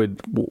liquid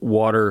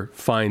water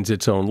finds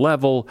its own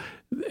level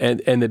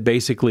and that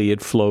basically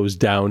it flows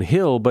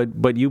downhill,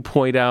 but you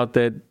point out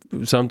that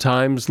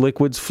sometimes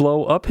liquids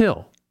flow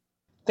uphill.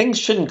 Things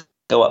shouldn't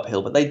go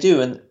uphill, but they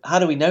do. And how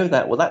do we know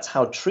that? Well, that's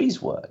how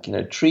trees work. You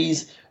know,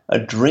 trees are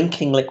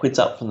drinking liquids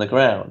up from the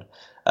ground.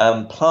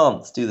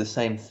 Plants do the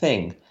same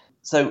thing.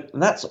 So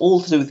that's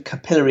all to do with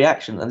capillary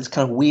action. And it's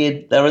kind of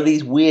weird. There are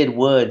these weird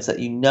words that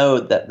you know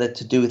that they're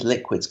to do with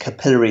liquids.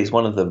 Capillary is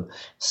one of them.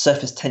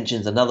 Surface tension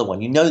is another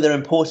one. You know they're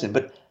important,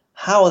 but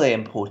how are they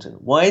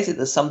important? Why is it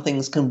that some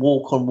things can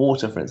walk on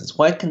water, for instance?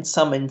 Why can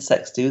some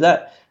insects do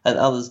that and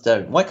others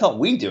don't? Why can't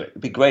we do it?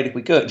 It'd be great if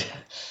we could.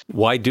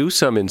 Why do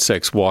some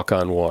insects walk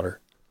on water?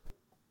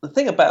 The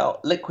thing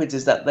about liquids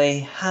is that they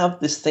have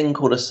this thing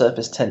called a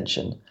surface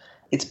tension.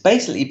 It's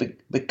basically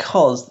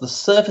because the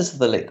surface of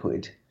the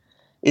liquid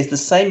is the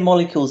same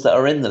molecules that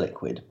are in the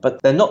liquid,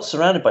 but they're not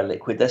surrounded by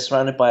liquid. They're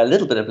surrounded by a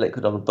little bit of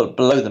liquid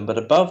below them, but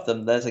above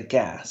them there's a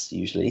gas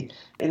usually.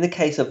 In the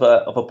case of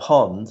a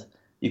pond,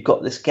 you've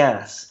got this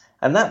gas,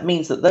 and that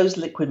means that those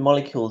liquid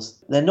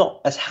molecules, they're not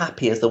as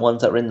happy as the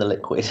ones that are in the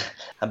liquid.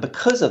 And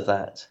because of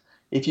that,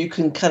 if you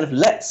can kind of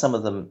let some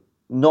of them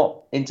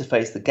not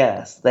interface the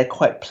gas, they're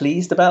quite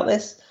pleased about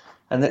this.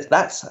 And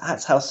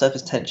that's how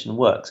surface tension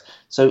works.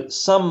 So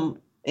some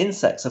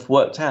insects have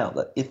worked out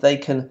that if they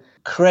can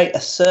create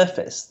a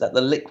surface that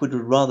the liquid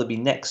would rather be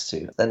next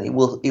to, then it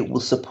will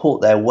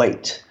support their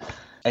weight.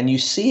 And you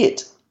see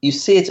it,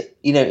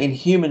 in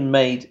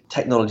human-made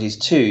technologies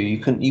too.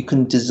 You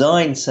can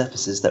design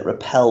surfaces that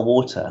repel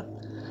water.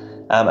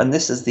 And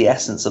this is the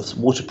essence of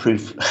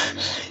waterproof,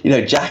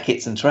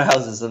 jackets and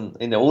trousers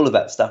and all of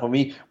that stuff. And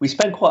we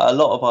spend quite a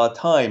lot of our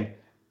time,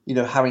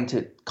 having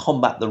to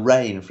combat the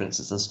rain, for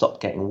instance, and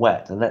stop getting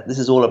wet. And this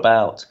is all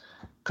about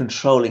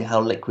controlling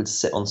how liquids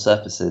sit on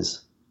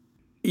surfaces.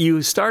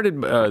 You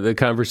started the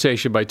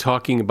conversation by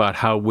talking about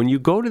how when you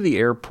go to the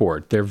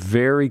airport, they're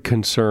very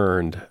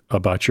concerned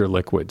about your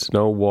liquids.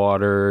 No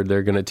water.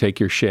 They're going to take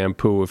your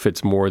shampoo if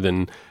it's more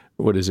than,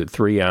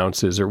 3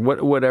 ounces or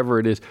whatever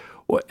it is.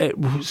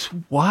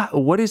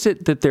 What is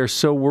it that they're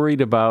so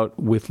worried about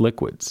with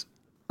liquids?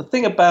 The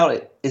thing about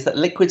it is that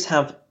liquids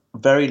have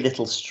very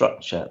little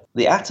structure.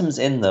 The atoms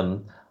in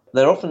them,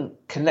 they're often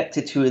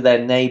connected to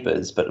their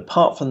neighbors, but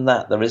apart from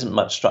that, there isn't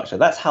much structure.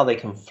 That's how they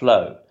can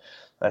flow.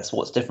 That's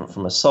what's different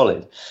from a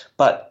solid.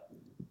 But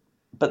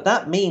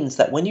that means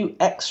that when you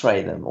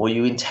X-ray them or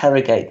you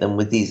interrogate them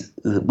with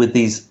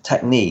these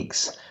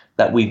techniques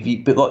that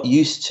we've got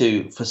used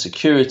to for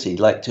security,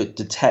 like to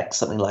detect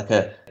something like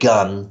a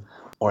gun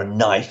or a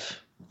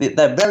knife,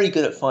 they're very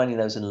good at finding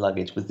those in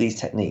luggage with these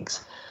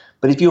techniques.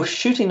 But if you're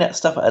shooting that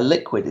stuff at a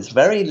liquid, it's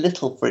very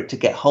little for it to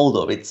get hold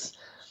of. It's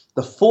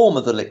the form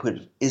of the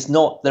liquid is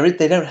not,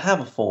 they don't have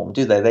a form,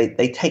 do they?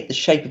 They take the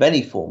shape of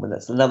any form, and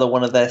that's another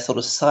one of their sort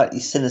of slightly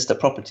sinister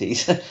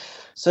properties.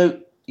 So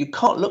you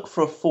can't look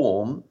for a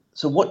form.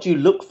 So what do you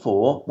look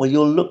for? Well,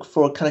 you'll look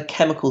for a kind of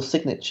chemical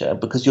signature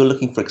because you're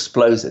looking for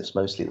explosives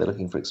mostly. They're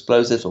looking for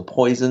explosives or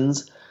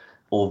poisons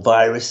or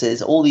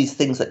viruses, all these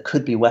things that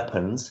could be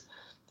weapons.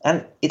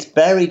 And it's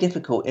very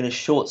difficult in a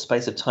short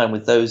space of time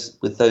with those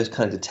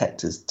kind of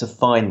detectors to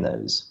find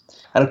those.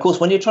 And of course,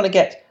 when you're trying to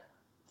get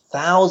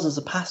thousands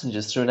of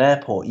passengers through an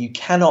airport, you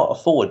cannot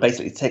afford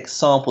basically to take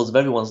samples of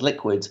everyone's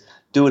liquids,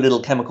 do a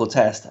little chemical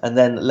test, and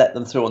then let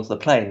them through onto the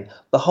plane.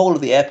 The whole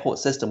of the airport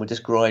system would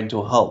just grind to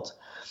a halt.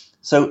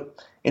 So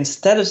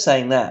instead of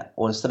saying that,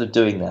 or instead of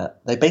doing that,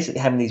 they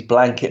basically have these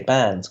blanket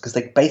bans because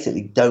they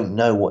basically don't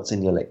know what's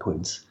in your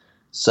liquids.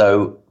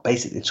 So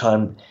basically try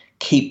and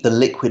keep the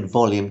liquid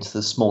volume to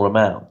the small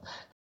amount.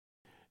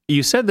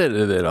 You said that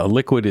a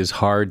liquid is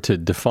hard to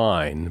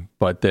define,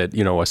 but that,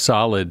 a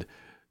solid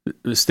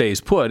stays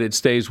put. It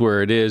stays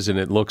where it is and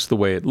it looks the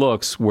way it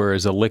looks,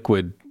 whereas a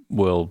liquid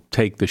will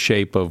take the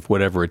shape of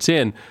whatever it's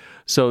in.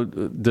 So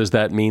does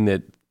that mean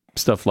that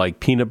stuff like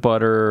peanut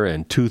butter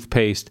and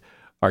toothpaste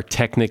are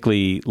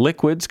technically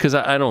liquids? Because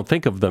I don't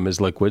think of them as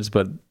liquids,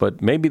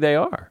 but maybe they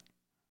are.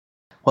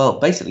 Well,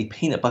 basically,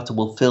 peanut butter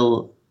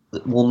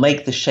will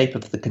make the shape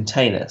of the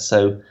container.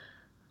 So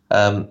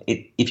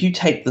if you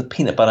take the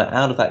peanut butter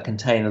out of that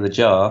container, the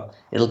jar,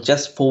 it'll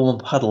just form a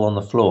puddle on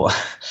the floor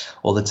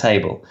or the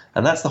table.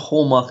 And that's the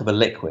hallmark of a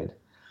liquid.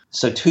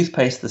 So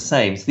toothpaste, the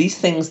same. So these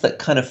things that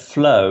kind of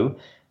flow,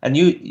 and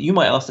you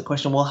might ask the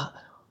question, well,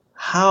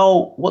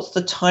 what's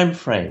the time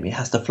frame it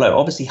has to flow?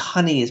 Obviously,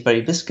 honey is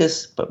very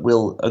viscous, but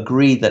we'll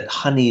agree that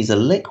honey is a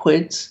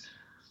liquid.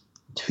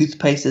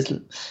 Toothpaste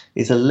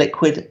is a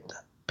liquid.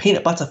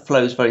 Peanut butter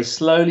flows very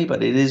slowly,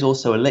 but it is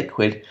also a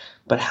liquid.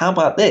 But how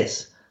about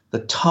this? The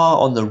tar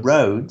on the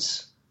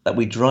roads that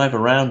we drive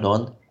around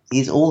on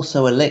is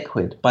also a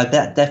liquid by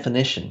that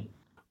definition.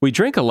 We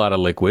drink a lot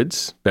of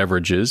liquids,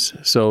 beverages,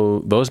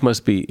 so those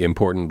must be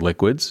important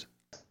liquids.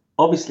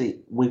 Obviously,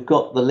 we've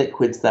got the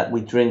liquids that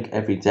we drink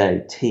every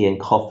day, tea and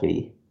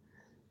coffee.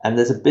 And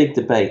there's a big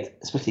debate,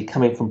 especially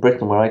coming from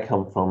Britain, where I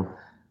come from,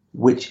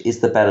 which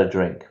is the better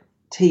drink.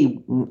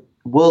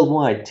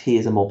 Worldwide, tea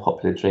is a more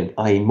popular drink,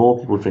 i.e. more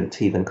people drink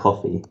tea than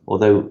coffee,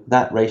 although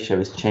that ratio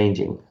is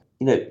changing.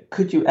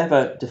 Could you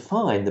ever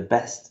define the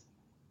best,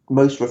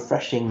 most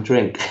refreshing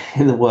drink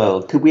in the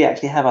world? Could we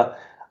actually have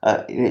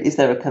is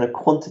there a kind of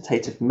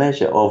quantitative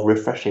measure of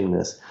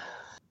refreshingness?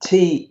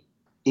 Tea,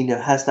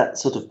 has that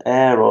sort of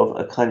air of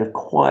a kind of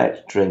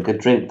quiet drink, a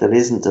drink that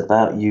isn't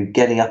about you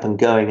getting up and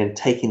going and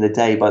taking the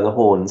day by the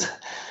horns.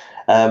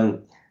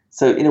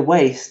 So in a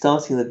way,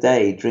 starting the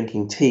day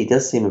drinking tea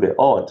does seem a bit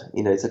odd.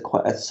 It's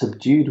quite a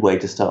subdued way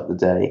to start the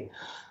day.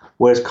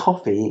 Whereas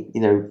coffee,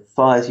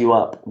 fires you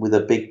up with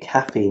a big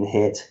caffeine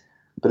hit,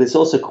 but it's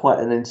also quite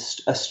an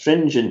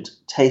astringent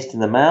taste in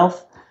the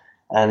mouth,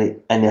 and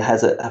it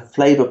has a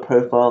flavor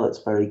profile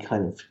that's very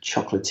kind of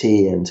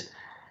chocolatey and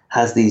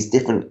has these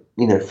different,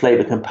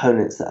 flavor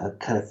components that are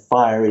kind of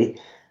fiery.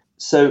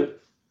 So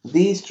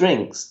these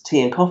drinks,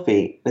 tea and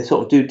coffee, they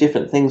sort of do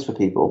different things for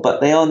people,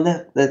 but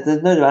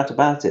there's no doubt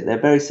about it. They're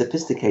very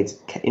sophisticated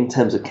in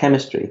terms of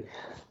chemistry.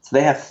 So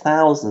they have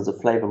thousands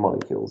of flavor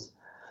molecules.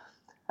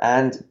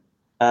 And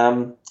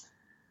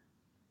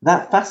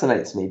that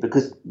fascinates me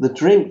because the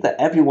drink that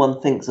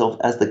everyone thinks of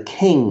as the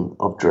king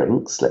of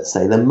drinks, let's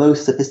say the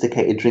most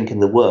sophisticated drink in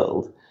the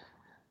world,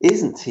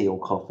 isn't tea or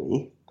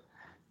coffee,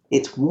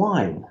 it's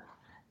wine.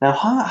 Now,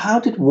 how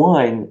did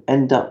wine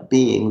end up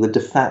being the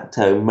de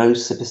facto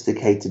most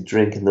sophisticated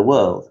drink in the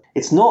world?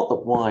 It's not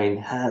that wine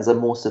has a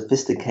more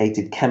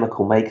sophisticated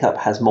chemical makeup,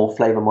 has more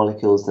flavor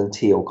molecules than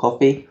tea or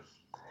coffee.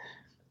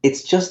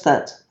 It's just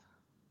that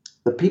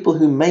the people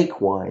who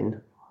make wine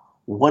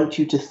want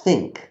you to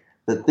think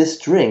that this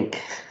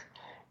drink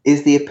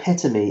is the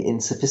epitome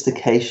in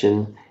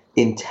sophistication,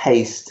 in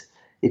taste.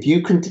 If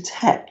you can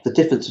detect the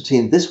difference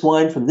between this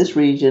wine from this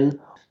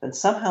region, then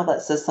somehow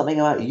that says something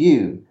about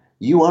you.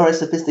 You are a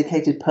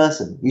sophisticated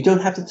person. You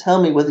don't have to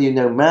tell me whether you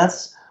know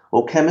maths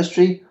or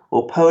chemistry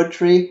or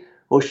poetry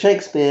or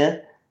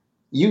Shakespeare.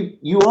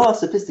 You are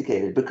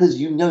sophisticated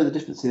because you know the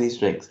difference in these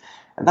drinks.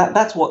 And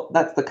that's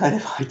the kind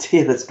of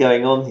idea that's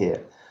going on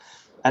here.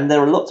 And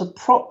there are lots of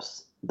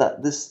props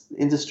that this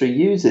industry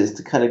uses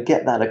to kind of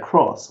get that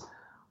across.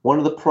 One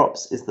of the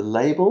props is the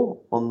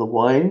label on the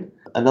wine.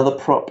 Another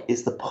prop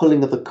is the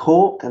pulling of the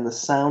cork and the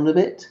sound of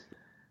it.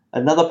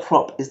 Another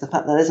prop is the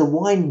fact that there's a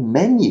wine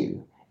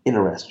menu in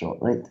a restaurant,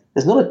 right?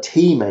 There's not a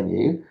tea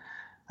menu.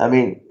 I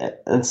mean,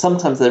 and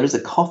sometimes there is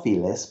a coffee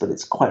list, but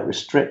it's quite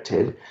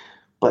restricted.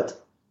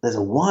 But there's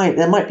a wine,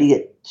 there might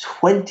be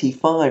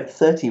 25,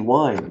 30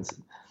 wines.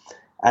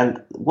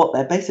 And what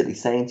they're basically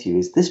saying to you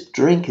is this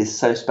drink is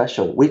so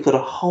special. We've got a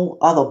whole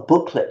other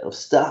booklet of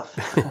stuff.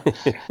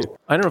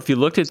 I don't know if you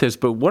looked at this,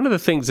 but one of the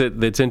things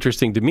that's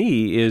interesting to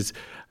me is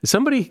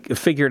somebody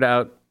figured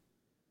out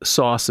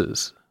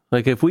sauces.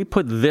 Like if we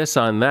put this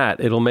on that,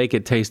 it'll make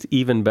it taste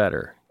even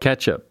better.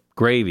 Ketchup,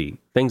 gravy,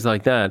 things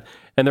like that.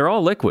 And they're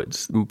all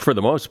liquids for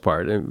the most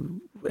part. And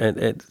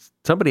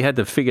somebody had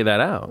to figure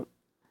that out.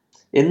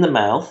 In the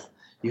mouth,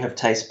 you have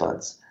taste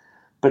buds.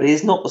 But it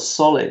is not the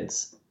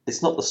solids.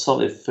 It's not the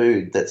solid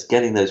food that's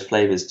getting those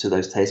flavors to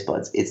those taste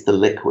buds. It's the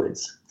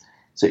liquids.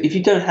 So if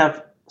you don't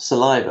have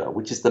saliva,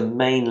 which is the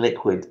main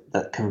liquid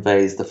that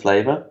conveys the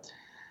flavor,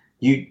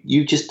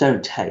 you just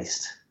don't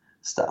taste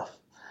stuff.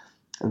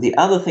 And the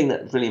other thing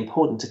that's really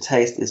important to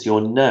taste is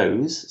your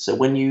nose. So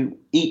when you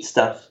eat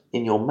stuff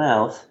in your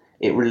mouth,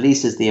 it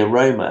releases the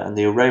aroma, and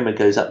the aroma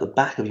goes up the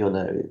back of your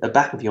nose, the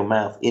back of your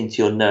mouth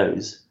into your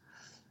nose,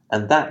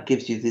 and that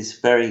gives you this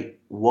very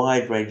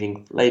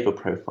wide-ranging flavor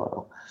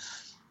profile.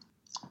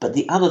 But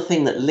the other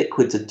thing that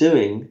liquids are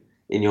doing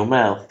in your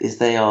mouth is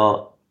they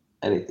are,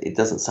 and it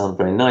doesn't sound a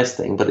very nice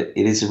thing, but it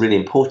is really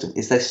important,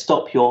 is they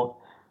stop your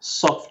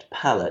soft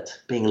palate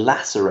being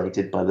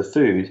lacerated by the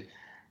food.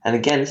 And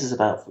again, this is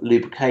about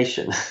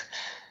lubrication.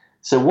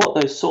 So what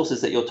those sauces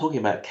that you're talking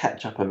about,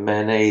 ketchup and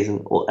mayonnaise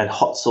and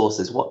hot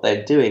sauces, what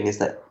they're doing is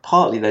that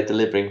partly they're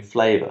delivering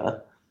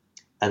flavor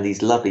and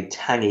these lovely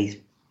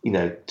tangy,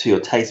 to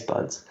your taste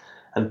buds,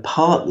 and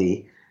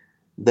partly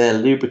they're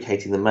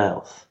lubricating the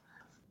mouth.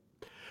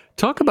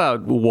 Talk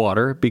about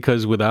water,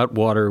 because without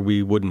water,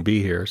 we wouldn't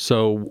be here.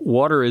 So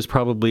water is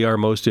probably our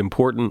most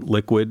important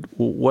liquid.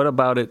 What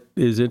about it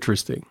is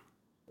interesting?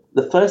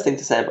 The first thing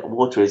to say about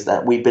water is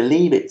that we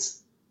believe it's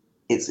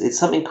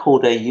something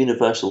called a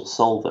universal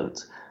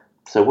solvent.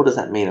 So what does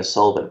that mean, a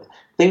solvent?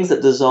 Things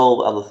that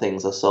dissolve other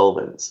things are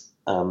solvents.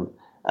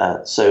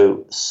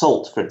 So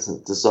salt, for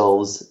instance,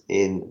 dissolves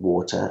in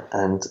water,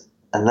 and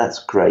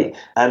that's great.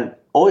 And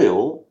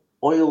oils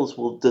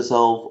will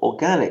dissolve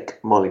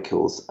organic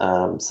molecules.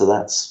 So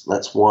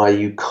that's why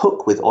you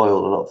cook with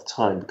oil a lot of the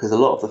time, because a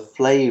lot of the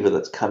flavor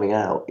that's coming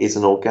out is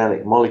an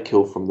organic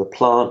molecule from the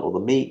plant or the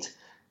meat,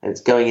 and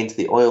it's going into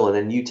the oil, and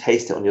then you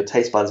taste it on your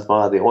taste buds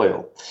via the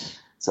oil.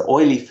 So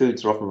oily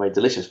foods are often very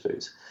delicious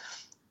foods.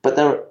 But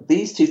there are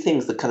these two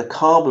things, the kind of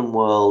carbon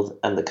world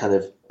and the kind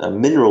of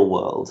mineral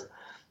world,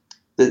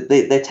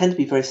 they tend to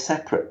be very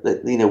separate.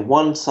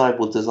 One side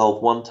will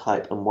dissolve one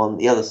type and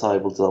the other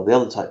side will dissolve the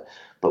other type.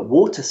 But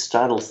water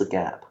straddles the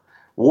gap.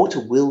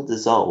 Water will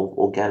dissolve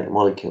organic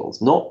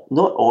molecules, not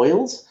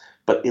oils,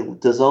 but it will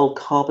dissolve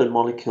carbon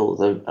molecules.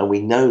 And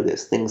we know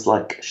this. Things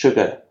like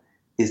sugar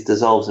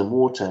dissolves in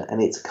water, and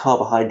it's a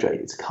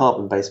carbohydrate. It's a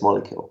carbon-based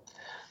molecule.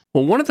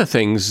 Well, one of the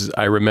things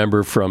I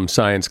remember from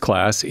science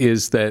class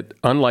is that,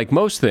 unlike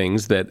most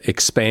things that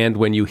expand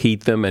when you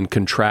heat them and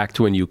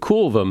contract when you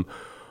cool them,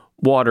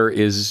 water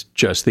is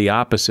just the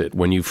opposite.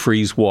 When you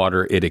freeze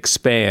water, it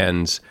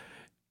expands.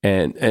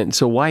 And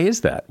so why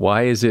is that?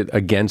 Why is it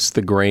against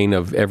the grain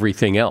of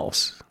everything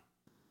else?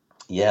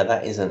 Yeah,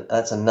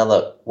 that's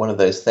another one of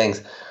those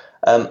things,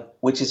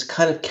 which is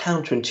kind of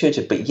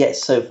counterintuitive, but yet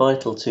so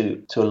vital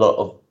to a lot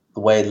of the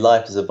way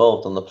life has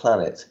evolved on the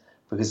planet.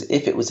 Because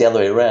if it was the other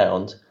way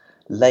around,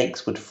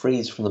 lakes would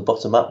freeze from the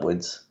bottom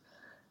upwards,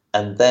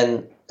 and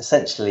then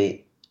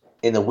essentially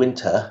in the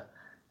winter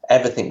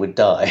everything would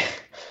die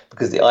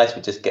because the ice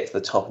would just get to the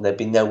top, and there'd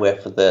be nowhere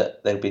for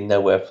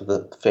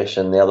the fish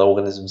and the other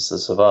organisms to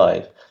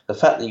survive. The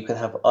fact that you can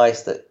have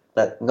ice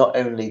that not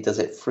only does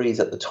it freeze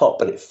at the top,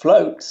 but it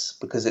floats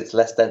because it's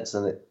less dense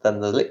than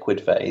the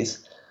liquid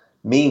phase,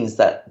 means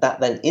that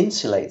then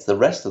insulates the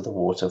rest of the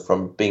water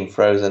from being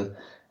frozen,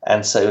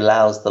 and so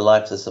allows the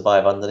life to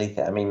survive underneath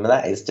it. I mean,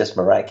 that is just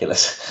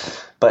miraculous.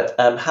 But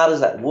how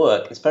does that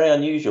work? It's very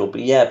unusual.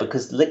 But yeah,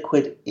 because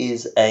liquid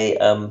is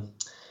the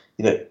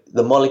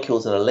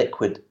molecules in a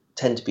liquid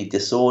tend to be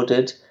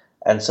disordered,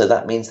 And so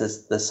that means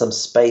there's some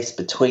space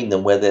between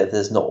them where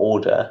there's not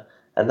order.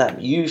 And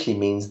that usually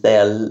means they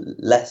are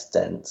less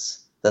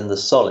dense than the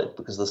solid,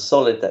 because the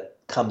solid that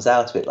comes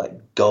out of it,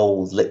 like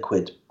gold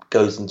liquid,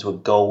 goes into a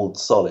gold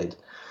solid,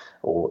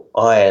 or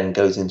iron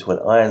goes into an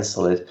iron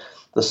solid.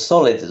 The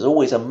solid is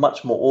always a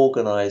much more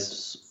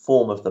organized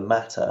form of the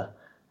matter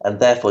and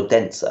therefore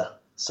denser.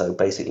 So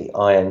basically,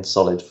 iron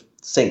solid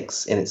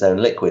sinks in its own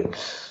liquid.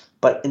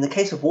 But in the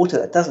case of water,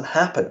 that doesn't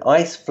happen.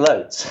 Ice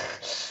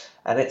floats.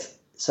 And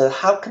so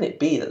how can it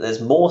be that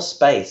there's more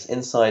space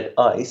inside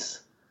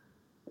ice,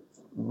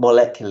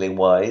 molecularly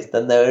wise,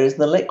 than there is in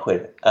the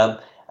liquid?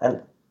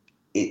 And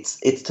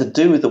it's to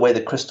do with the way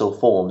the crystal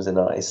forms in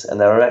ice. And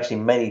there are actually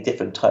many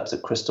different types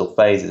of crystal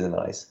phases in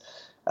ice.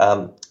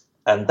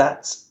 And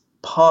that's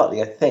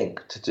partly, I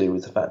think, to do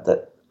with the fact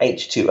that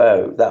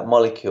H2O, that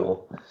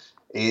molecule,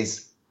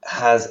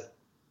 has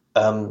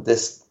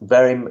this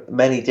very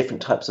many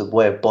different types of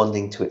way of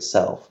bonding to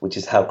itself, which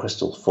is how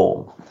crystals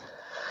form.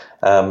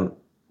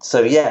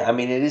 So yeah, I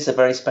mean, it is a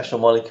very special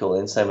molecule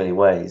in so many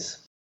ways.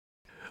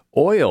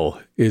 Oil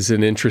is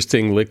an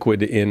interesting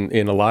liquid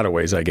in a lot of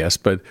ways, I guess,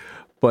 but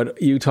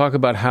you talk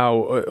about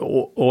how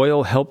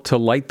oil helped to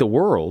light the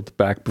world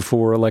back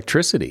before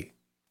electricity.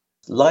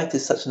 Light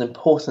is such an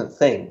important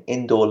thing,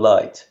 indoor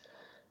light.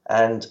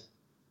 And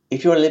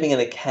if you're living in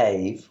a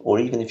cave, or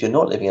even if you're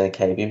not living in a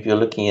cave, if you're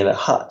looking in a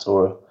hut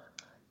or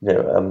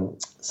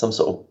some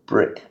sort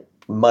of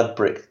mud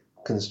brick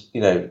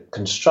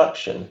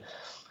construction,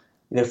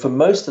 for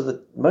most of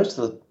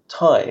the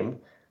time,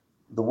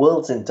 the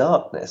world's in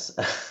darkness.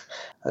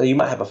 You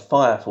might have a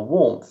fire for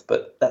warmth,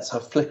 but that's a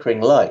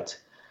flickering light.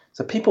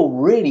 So people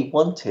really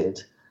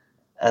wanted,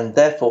 and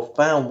therefore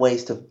found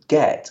ways to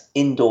get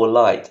indoor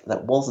light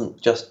that wasn't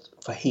just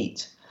for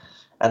heat.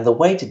 And the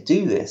way to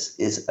do this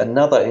is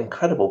another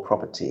incredible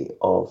property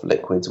of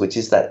liquids, which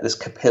is that this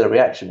capillary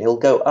action, it'll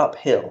go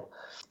uphill.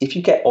 If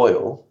you get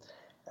oil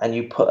and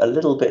you put a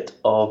little bit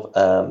of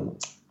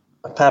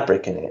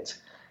fabric in it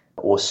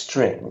or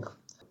string,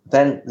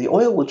 then the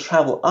oil will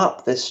travel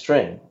up this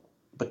string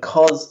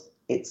because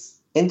its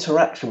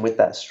interaction with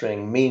that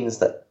string means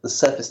that the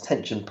surface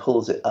tension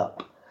pulls it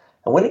up.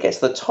 And when it gets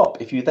to the top,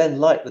 if you then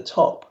light the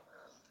top,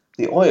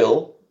 the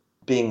oil,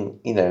 being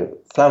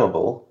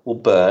flammable, will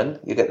burn.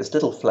 You get this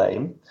little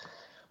flame,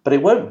 but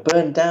it won't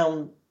burn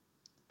down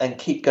and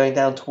keep going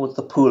down towards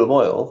the pool of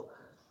oil.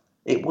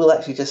 It will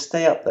actually just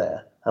stay up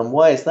there. And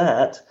why is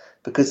that?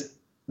 Because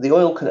the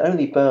oil can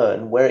only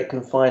burn where it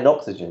can find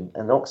oxygen,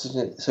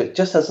 so it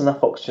just has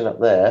enough oxygen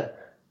up there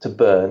to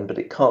burn, but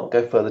it can't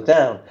go further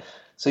down.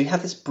 So you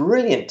have this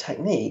brilliant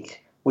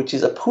technique, which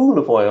is a pool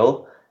of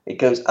oil. It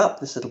goes up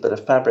this little bit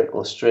of fabric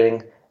or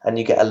string, and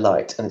you get a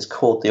light, and it's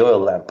called the oil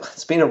lamp.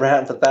 It's been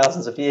around for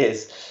thousands of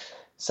years.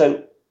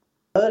 So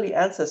early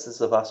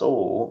ancestors of us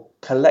all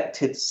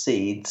collected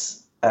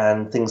seeds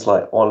and things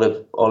like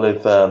olive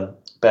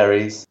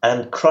berries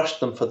and crushed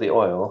them for the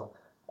oil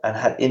and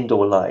had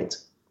indoor light,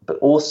 but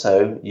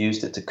also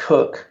used it to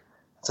cook.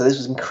 So this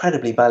was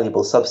incredibly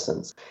valuable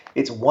substance.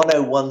 It's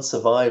 101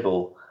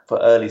 survival for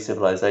early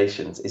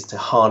civilizations is to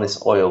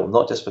harness oil,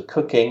 not just for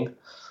cooking,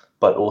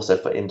 but also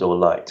for indoor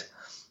light.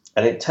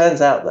 And it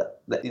turns out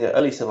that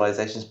early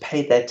civilizations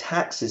paid their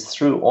taxes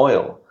through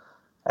oil.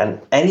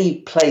 And any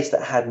place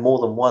that had more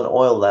than one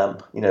oil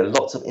lamp,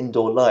 lots of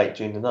indoor light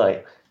during the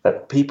night,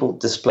 that people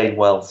displayed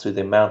wealth through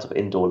the amount of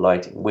indoor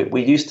lighting. We're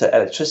used to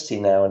electricity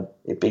now and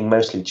it being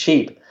mostly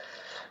cheap,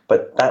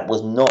 but that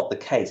was not the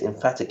case,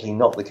 emphatically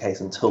not the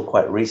case until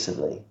quite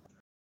recently.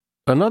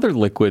 Another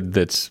liquid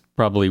that's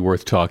probably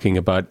worth talking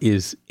about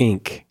is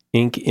ink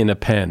in a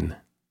pen.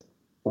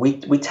 We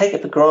take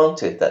it for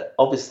granted that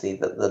obviously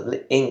that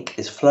the ink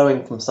is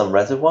flowing from some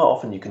reservoir.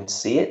 Often you can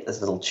see it, there's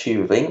a little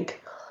tube of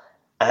ink,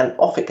 and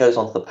off it goes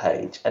onto the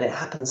page, and it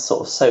happens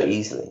sort of so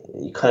easily.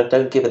 You kind of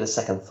don't give it a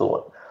second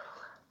thought.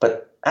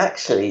 But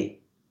actually,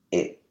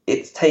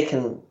 it's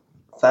taken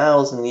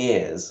 1,000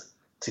 years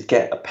to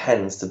get a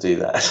pens to do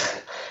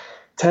that.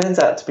 Turns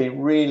out to be a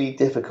really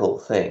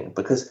difficult thing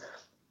because,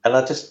 and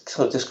I'll just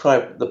sort of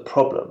describe the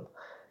problem.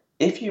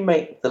 If you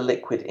make the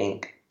liquid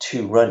ink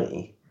too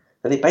runny,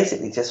 then it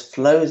basically just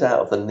flows out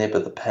of the nib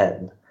of the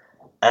pen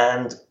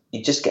and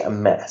you just get a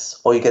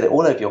mess, or you get it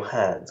all over your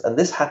hands. And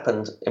this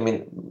happened,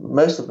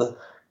 most of the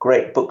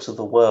great books of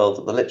the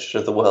world, the literature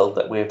of the world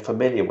that we're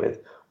familiar with,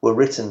 were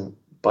written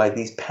by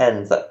these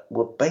pens that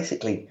were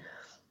basically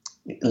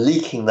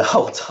leaking the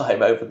whole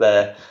time over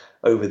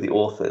the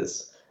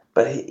authors.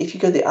 But if you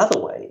go the other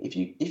way, if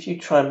you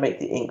try and make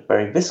the ink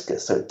very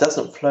viscous, so it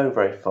doesn't flow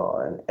very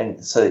far,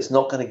 and so it's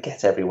not going to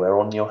get everywhere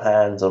on your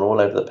hands and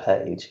all over the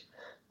page,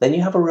 then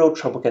you have a real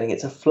trouble getting it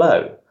to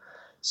flow.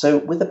 So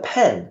with a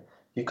pen,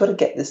 you've got to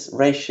get this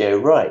ratio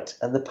right.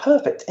 And the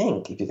perfect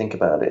ink, if you think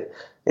about it,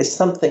 is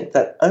something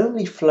that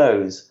only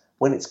flows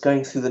when it's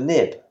going through the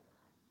nib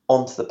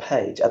onto the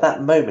page at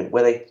that moment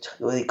where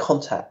they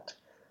contact.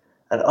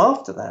 And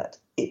after that,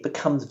 it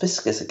becomes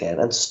viscous again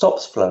and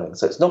stops flowing.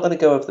 So it's not going to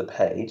go over the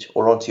page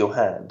or onto your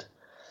hand.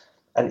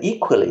 And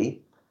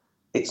equally,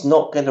 it's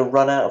not going to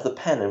run out of the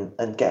pen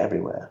and get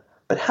everywhere.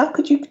 But how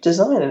could you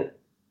design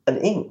an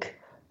ink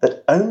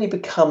that only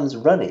becomes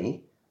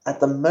runny at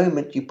the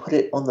moment you put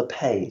it on the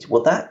page?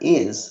 Well, that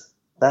is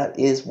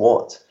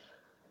what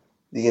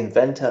the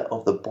inventor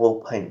of the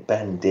ballpoint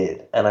pen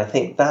did. And I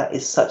think that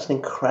is such an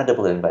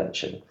incredible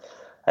invention.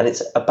 And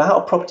it's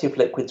about a property of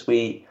liquids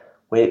we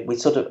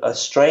sort of a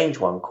strange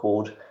one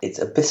called it's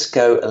a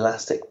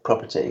viscoelastic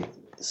property.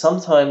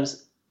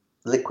 Sometimes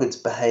liquids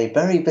behave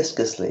very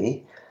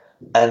viscously,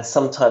 and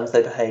sometimes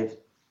they behave,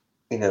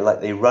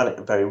 like they run it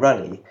very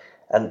runny.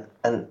 And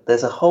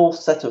there's a whole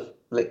set of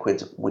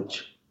liquids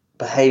which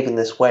behave in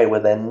this way where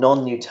they're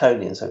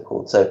non-Newtonian,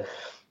 so-called. So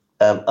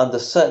under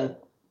certain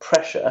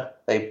pressure,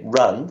 they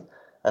run,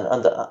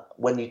 and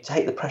when you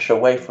take the pressure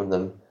away from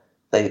them,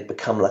 they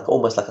become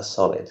almost like a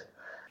solid.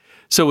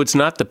 So it's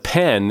not the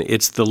pen,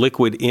 it's the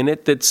liquid in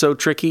it that's so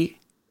tricky?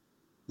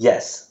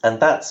 Yes, and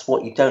that's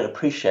what you don't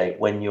appreciate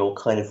when you're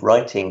kind of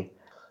writing.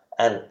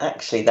 And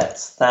actually,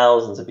 that's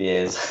thousands of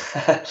years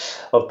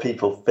of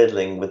people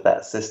fiddling with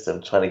that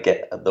system, trying to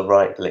get the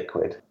right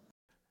liquid.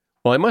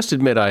 Well, I must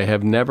admit, I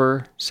have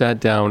never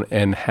sat down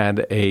and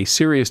had a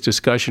serious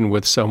discussion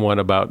with someone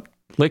about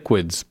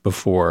liquids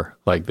before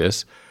like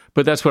this.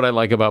 But that's what I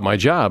like about my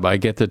job. I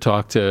get to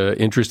talk to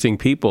interesting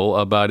people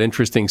about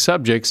interesting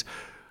subjects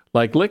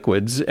like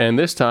liquids, and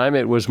this time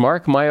it was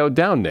Mark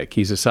Mayo-Downick.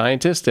 He's a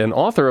scientist and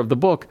author of the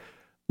book,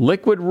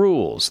 Liquid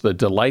Rules, the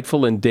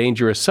delightful and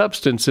dangerous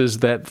substances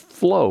that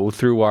flow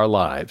through our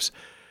lives.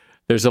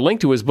 There's a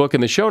link to his book in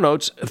the show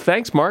notes.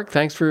 Thanks, Mark.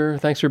 Thanks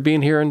for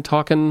being here and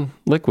talking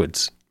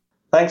liquids.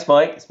 Thanks,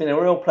 Mike. It's been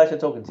a real pleasure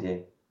talking to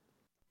you.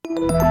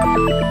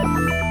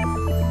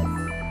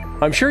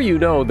 I'm sure you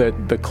know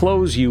that the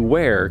clothes you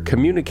wear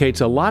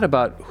communicates a lot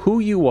about who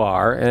you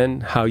are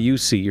and how you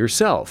see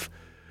yourself.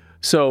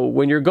 So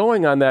when you're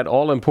going on that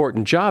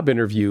all-important job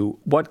interview,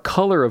 what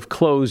color of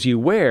clothes you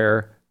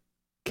wear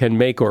can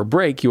make or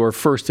break your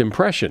first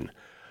impression.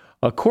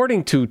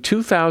 According to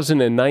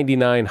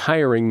 2,099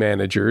 hiring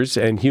managers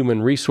and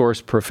human resource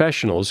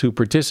professionals who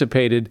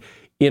participated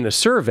in a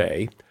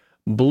survey,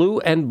 blue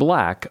and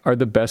black are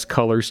the best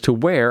colors to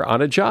wear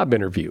on a job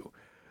interview.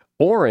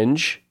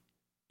 Orange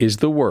is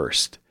the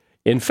worst.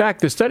 In fact,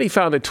 the study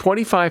found that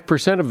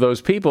 25% of those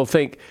people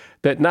think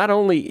that not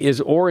only is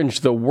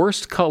orange the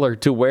worst color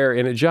to wear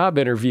in a job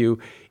interview,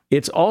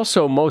 it's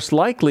also most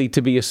likely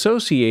to be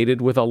associated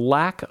with a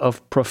lack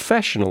of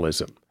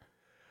professionalism.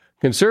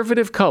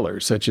 Conservative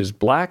colors such as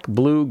black,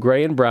 blue,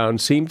 gray, and brown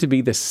seem to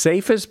be the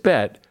safest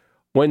bet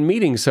when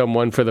meeting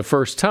someone for the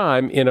first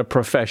time in a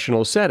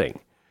professional setting.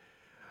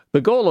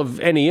 The goal of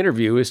any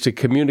interview is to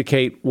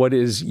communicate what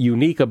is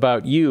unique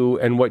about you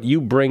and what you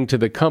bring to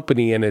the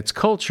company and its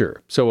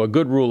culture. So a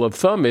good rule of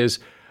thumb is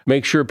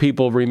make sure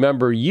people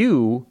remember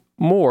you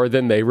more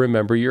than they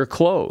remember your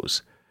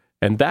clothes.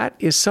 And that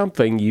is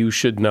something you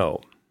should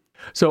know.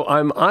 So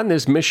I'm on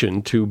this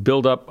mission to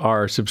build up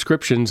our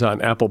subscriptions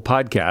on Apple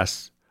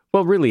Podcasts.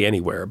 Well, really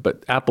anywhere,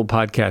 but Apple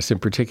Podcasts in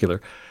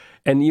particular.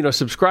 And,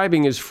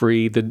 subscribing is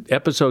free. The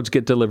episodes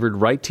get delivered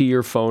right to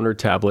your phone or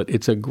tablet.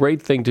 It's a great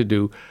thing to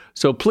do.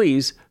 So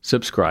please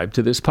subscribe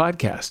to this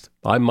podcast.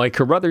 I'm Mike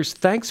Carruthers.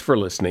 Thanks for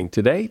listening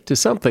today to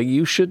Something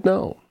You Should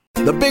Know.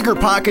 The Bigger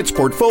Pockets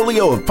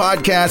portfolio of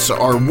podcasts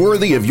are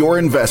worthy of your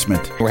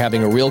investment. We're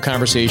having a real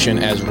conversation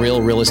as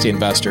real estate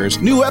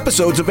investors. New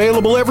episodes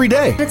available every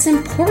day. It's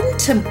important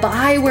to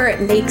buy where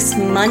it makes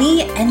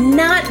money and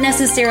not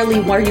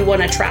necessarily where you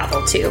want to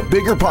travel to.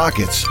 Bigger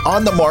Pockets,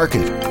 On the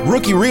Market,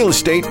 Rookie Real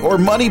Estate, or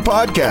Money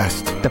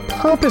Podcast. The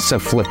purpose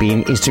of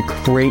flipping is to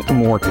create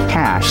more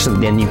cash so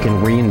then you can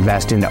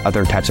reinvest into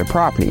other types of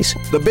properties.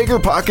 The Bigger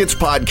Pockets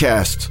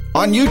Podcast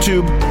on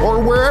YouTube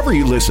or wherever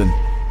you listen.